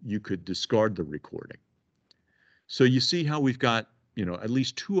then you could discard the recording. So you see how we've got, at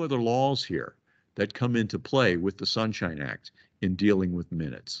least two other laws here that come into play with the Sunshine Act in dealing with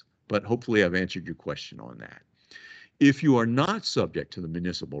minutes. But hopefully I've answered your question on that. If you are not subject to the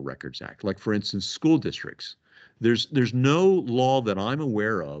Municipal Records Act, like for instance, school districts, there's no law that I'm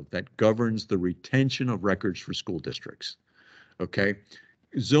aware of that governs the retention of records for school districts. Okay,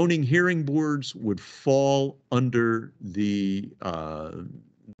 zoning hearing boards would fall under the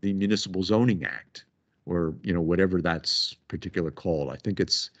Municipal Zoning Act, or whatever that's particular called. I think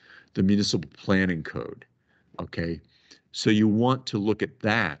it's the Municipal Planning Code. Okay, so you want to look at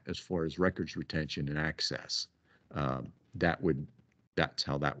that as far as records retention and access. That's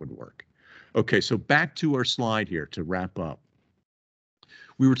how that would work. Okay, so back to our slide here to wrap up.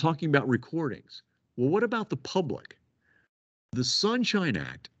 We were talking about recordings. Well, what about the public? The Sunshine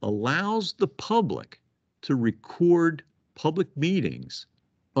Act allows the public to record public meetings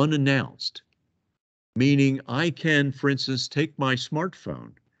unannounced, meaning I can, for instance, take my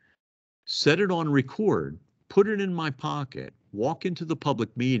smartphone, set it on record, put it in my pocket, walk into the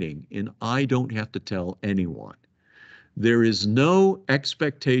public meeting, and I don't have to tell anyone. There is no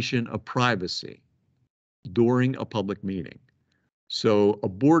expectation of privacy during a public meeting. So a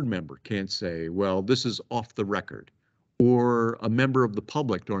board member can't say, well, this is off the record. Or a member of the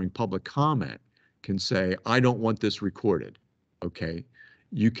public during public comment can say, I don't want this recorded. Okay,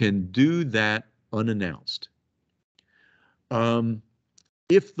 you can do that unannounced.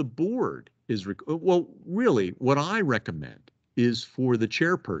 If the board is, well, really what I recommend is for the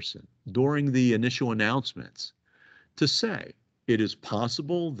chairperson during the initial announcements to say, it is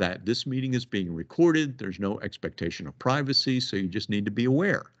possible that this meeting is being recorded. There's no expectation of privacy, so you just need to be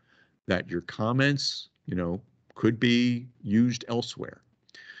aware that your comments, could be used elsewhere.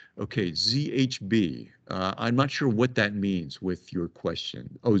 Okay, ZHB. I'm not sure what that means with your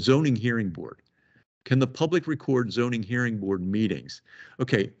question. Oh, zoning hearing board. Can the public record zoning hearing board meetings?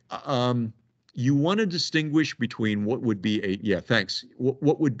 Okay, you want to distinguish between what would be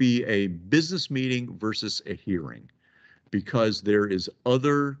what would be a business meeting versus a hearing, because there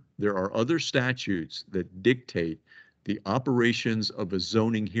are other statutes that dictate the operations of a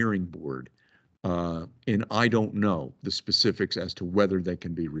zoning hearing board, and I don't know the specifics as to whether they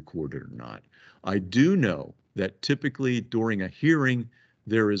can be recorded or not. I do know that typically during a hearing,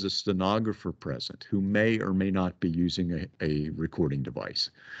 there is a stenographer present who may or may not be using a recording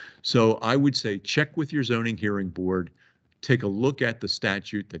device. So I would say check with your zoning hearing board, take a look at the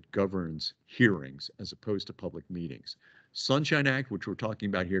statute that governs hearings as opposed to public meetings. Sunshine Act, which we're talking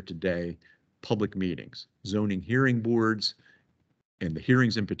about here today, public meetings. Zoning hearing boards, and the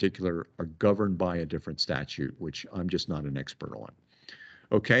hearings in particular, are governed by a different statute, which I'm just not an expert on.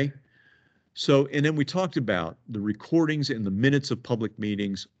 Okay? So, and then we talked about the recordings and the minutes of public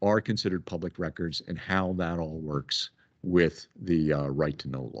meetings are considered public records and how that all works with the right to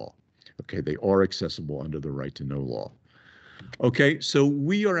know law. Okay, they are accessible under the right to know law. Okay, so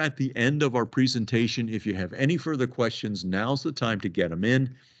we are at the end of our presentation. If you have any further questions, now's the time to get them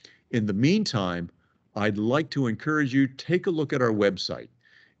in. In the meantime, I'd like to encourage you, take a look at our website.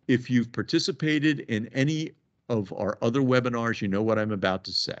 If you've participated in any of our other webinars, you know what I'm about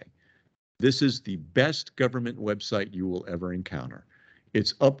to say. This is the best government website you will ever encounter.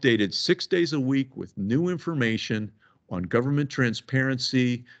 It's updated 6 days a week with new information on government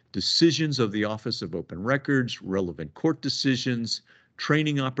transparency, decisions of the Office of Open Records, relevant court decisions,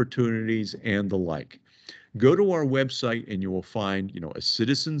 training opportunities, and the like. Go to our website and you will find, a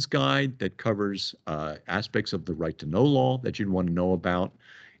citizen's guide that covers aspects of the right to know law that you'd want to know about,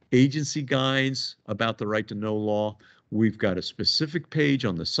 agency guides about the right to know law. We've got a specific page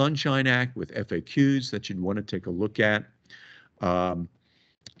on the Sunshine Act with FAQs that you'd want to take a look at.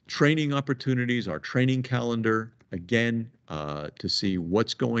 Training opportunities, our training calendar, again, to see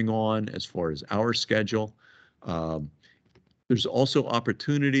what's going on as far as our schedule. There's also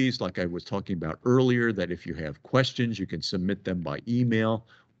opportunities, like I was talking about earlier, that if you have questions, you can submit them by email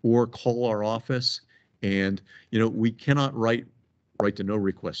or call our office. And, we cannot write right to know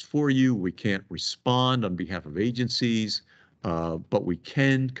requests for you. We can't respond on behalf of agencies, but we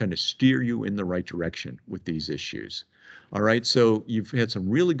can kind of steer you in the right direction with these issues. All right, so you've had some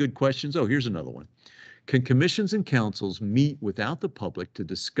really good questions. Oh, here's another one. Can commissions and councils meet without the public to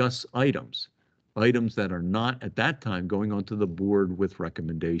discuss items that are not at that time going onto the board with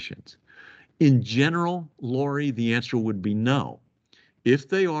recommendations? In general, Lori, the answer would be no. If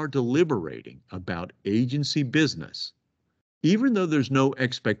they are deliberating about agency business, even though there's no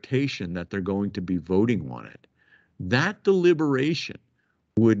expectation that they're going to be voting on it, that deliberation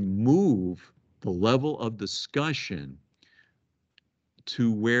would move the level of discussion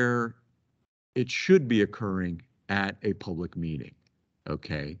to where it should be occurring at a public meeting,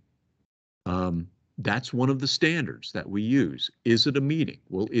 okay? That's one of the standards that we use. Is it a meeting?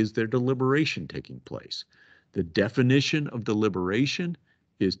 Well, is there deliberation taking place? The definition of deliberation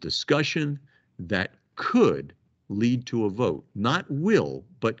is discussion that could lead to a vote, not will,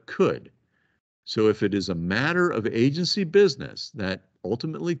 but could. So if it is a matter of agency business that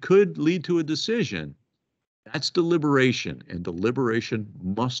ultimately could lead to a decision, that's deliberation, and deliberation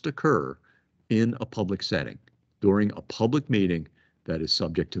must occur in a public setting during a public meeting that is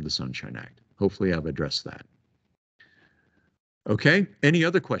subject to the Sunshine Act. Hopefully I've addressed that. Okay, any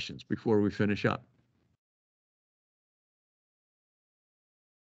other questions before we finish up?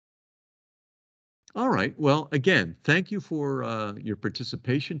 All right, well, again, thank you for your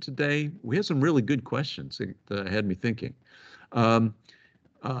participation today. We had some really good questions that had me thinking. I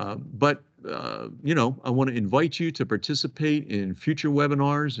want to invite you to participate in future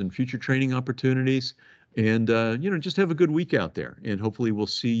webinars and future training opportunities. And, just have a good week out there. And hopefully we'll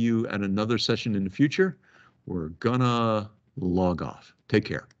see you at another session in the future. We're gonna log off. Take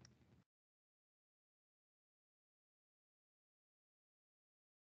care.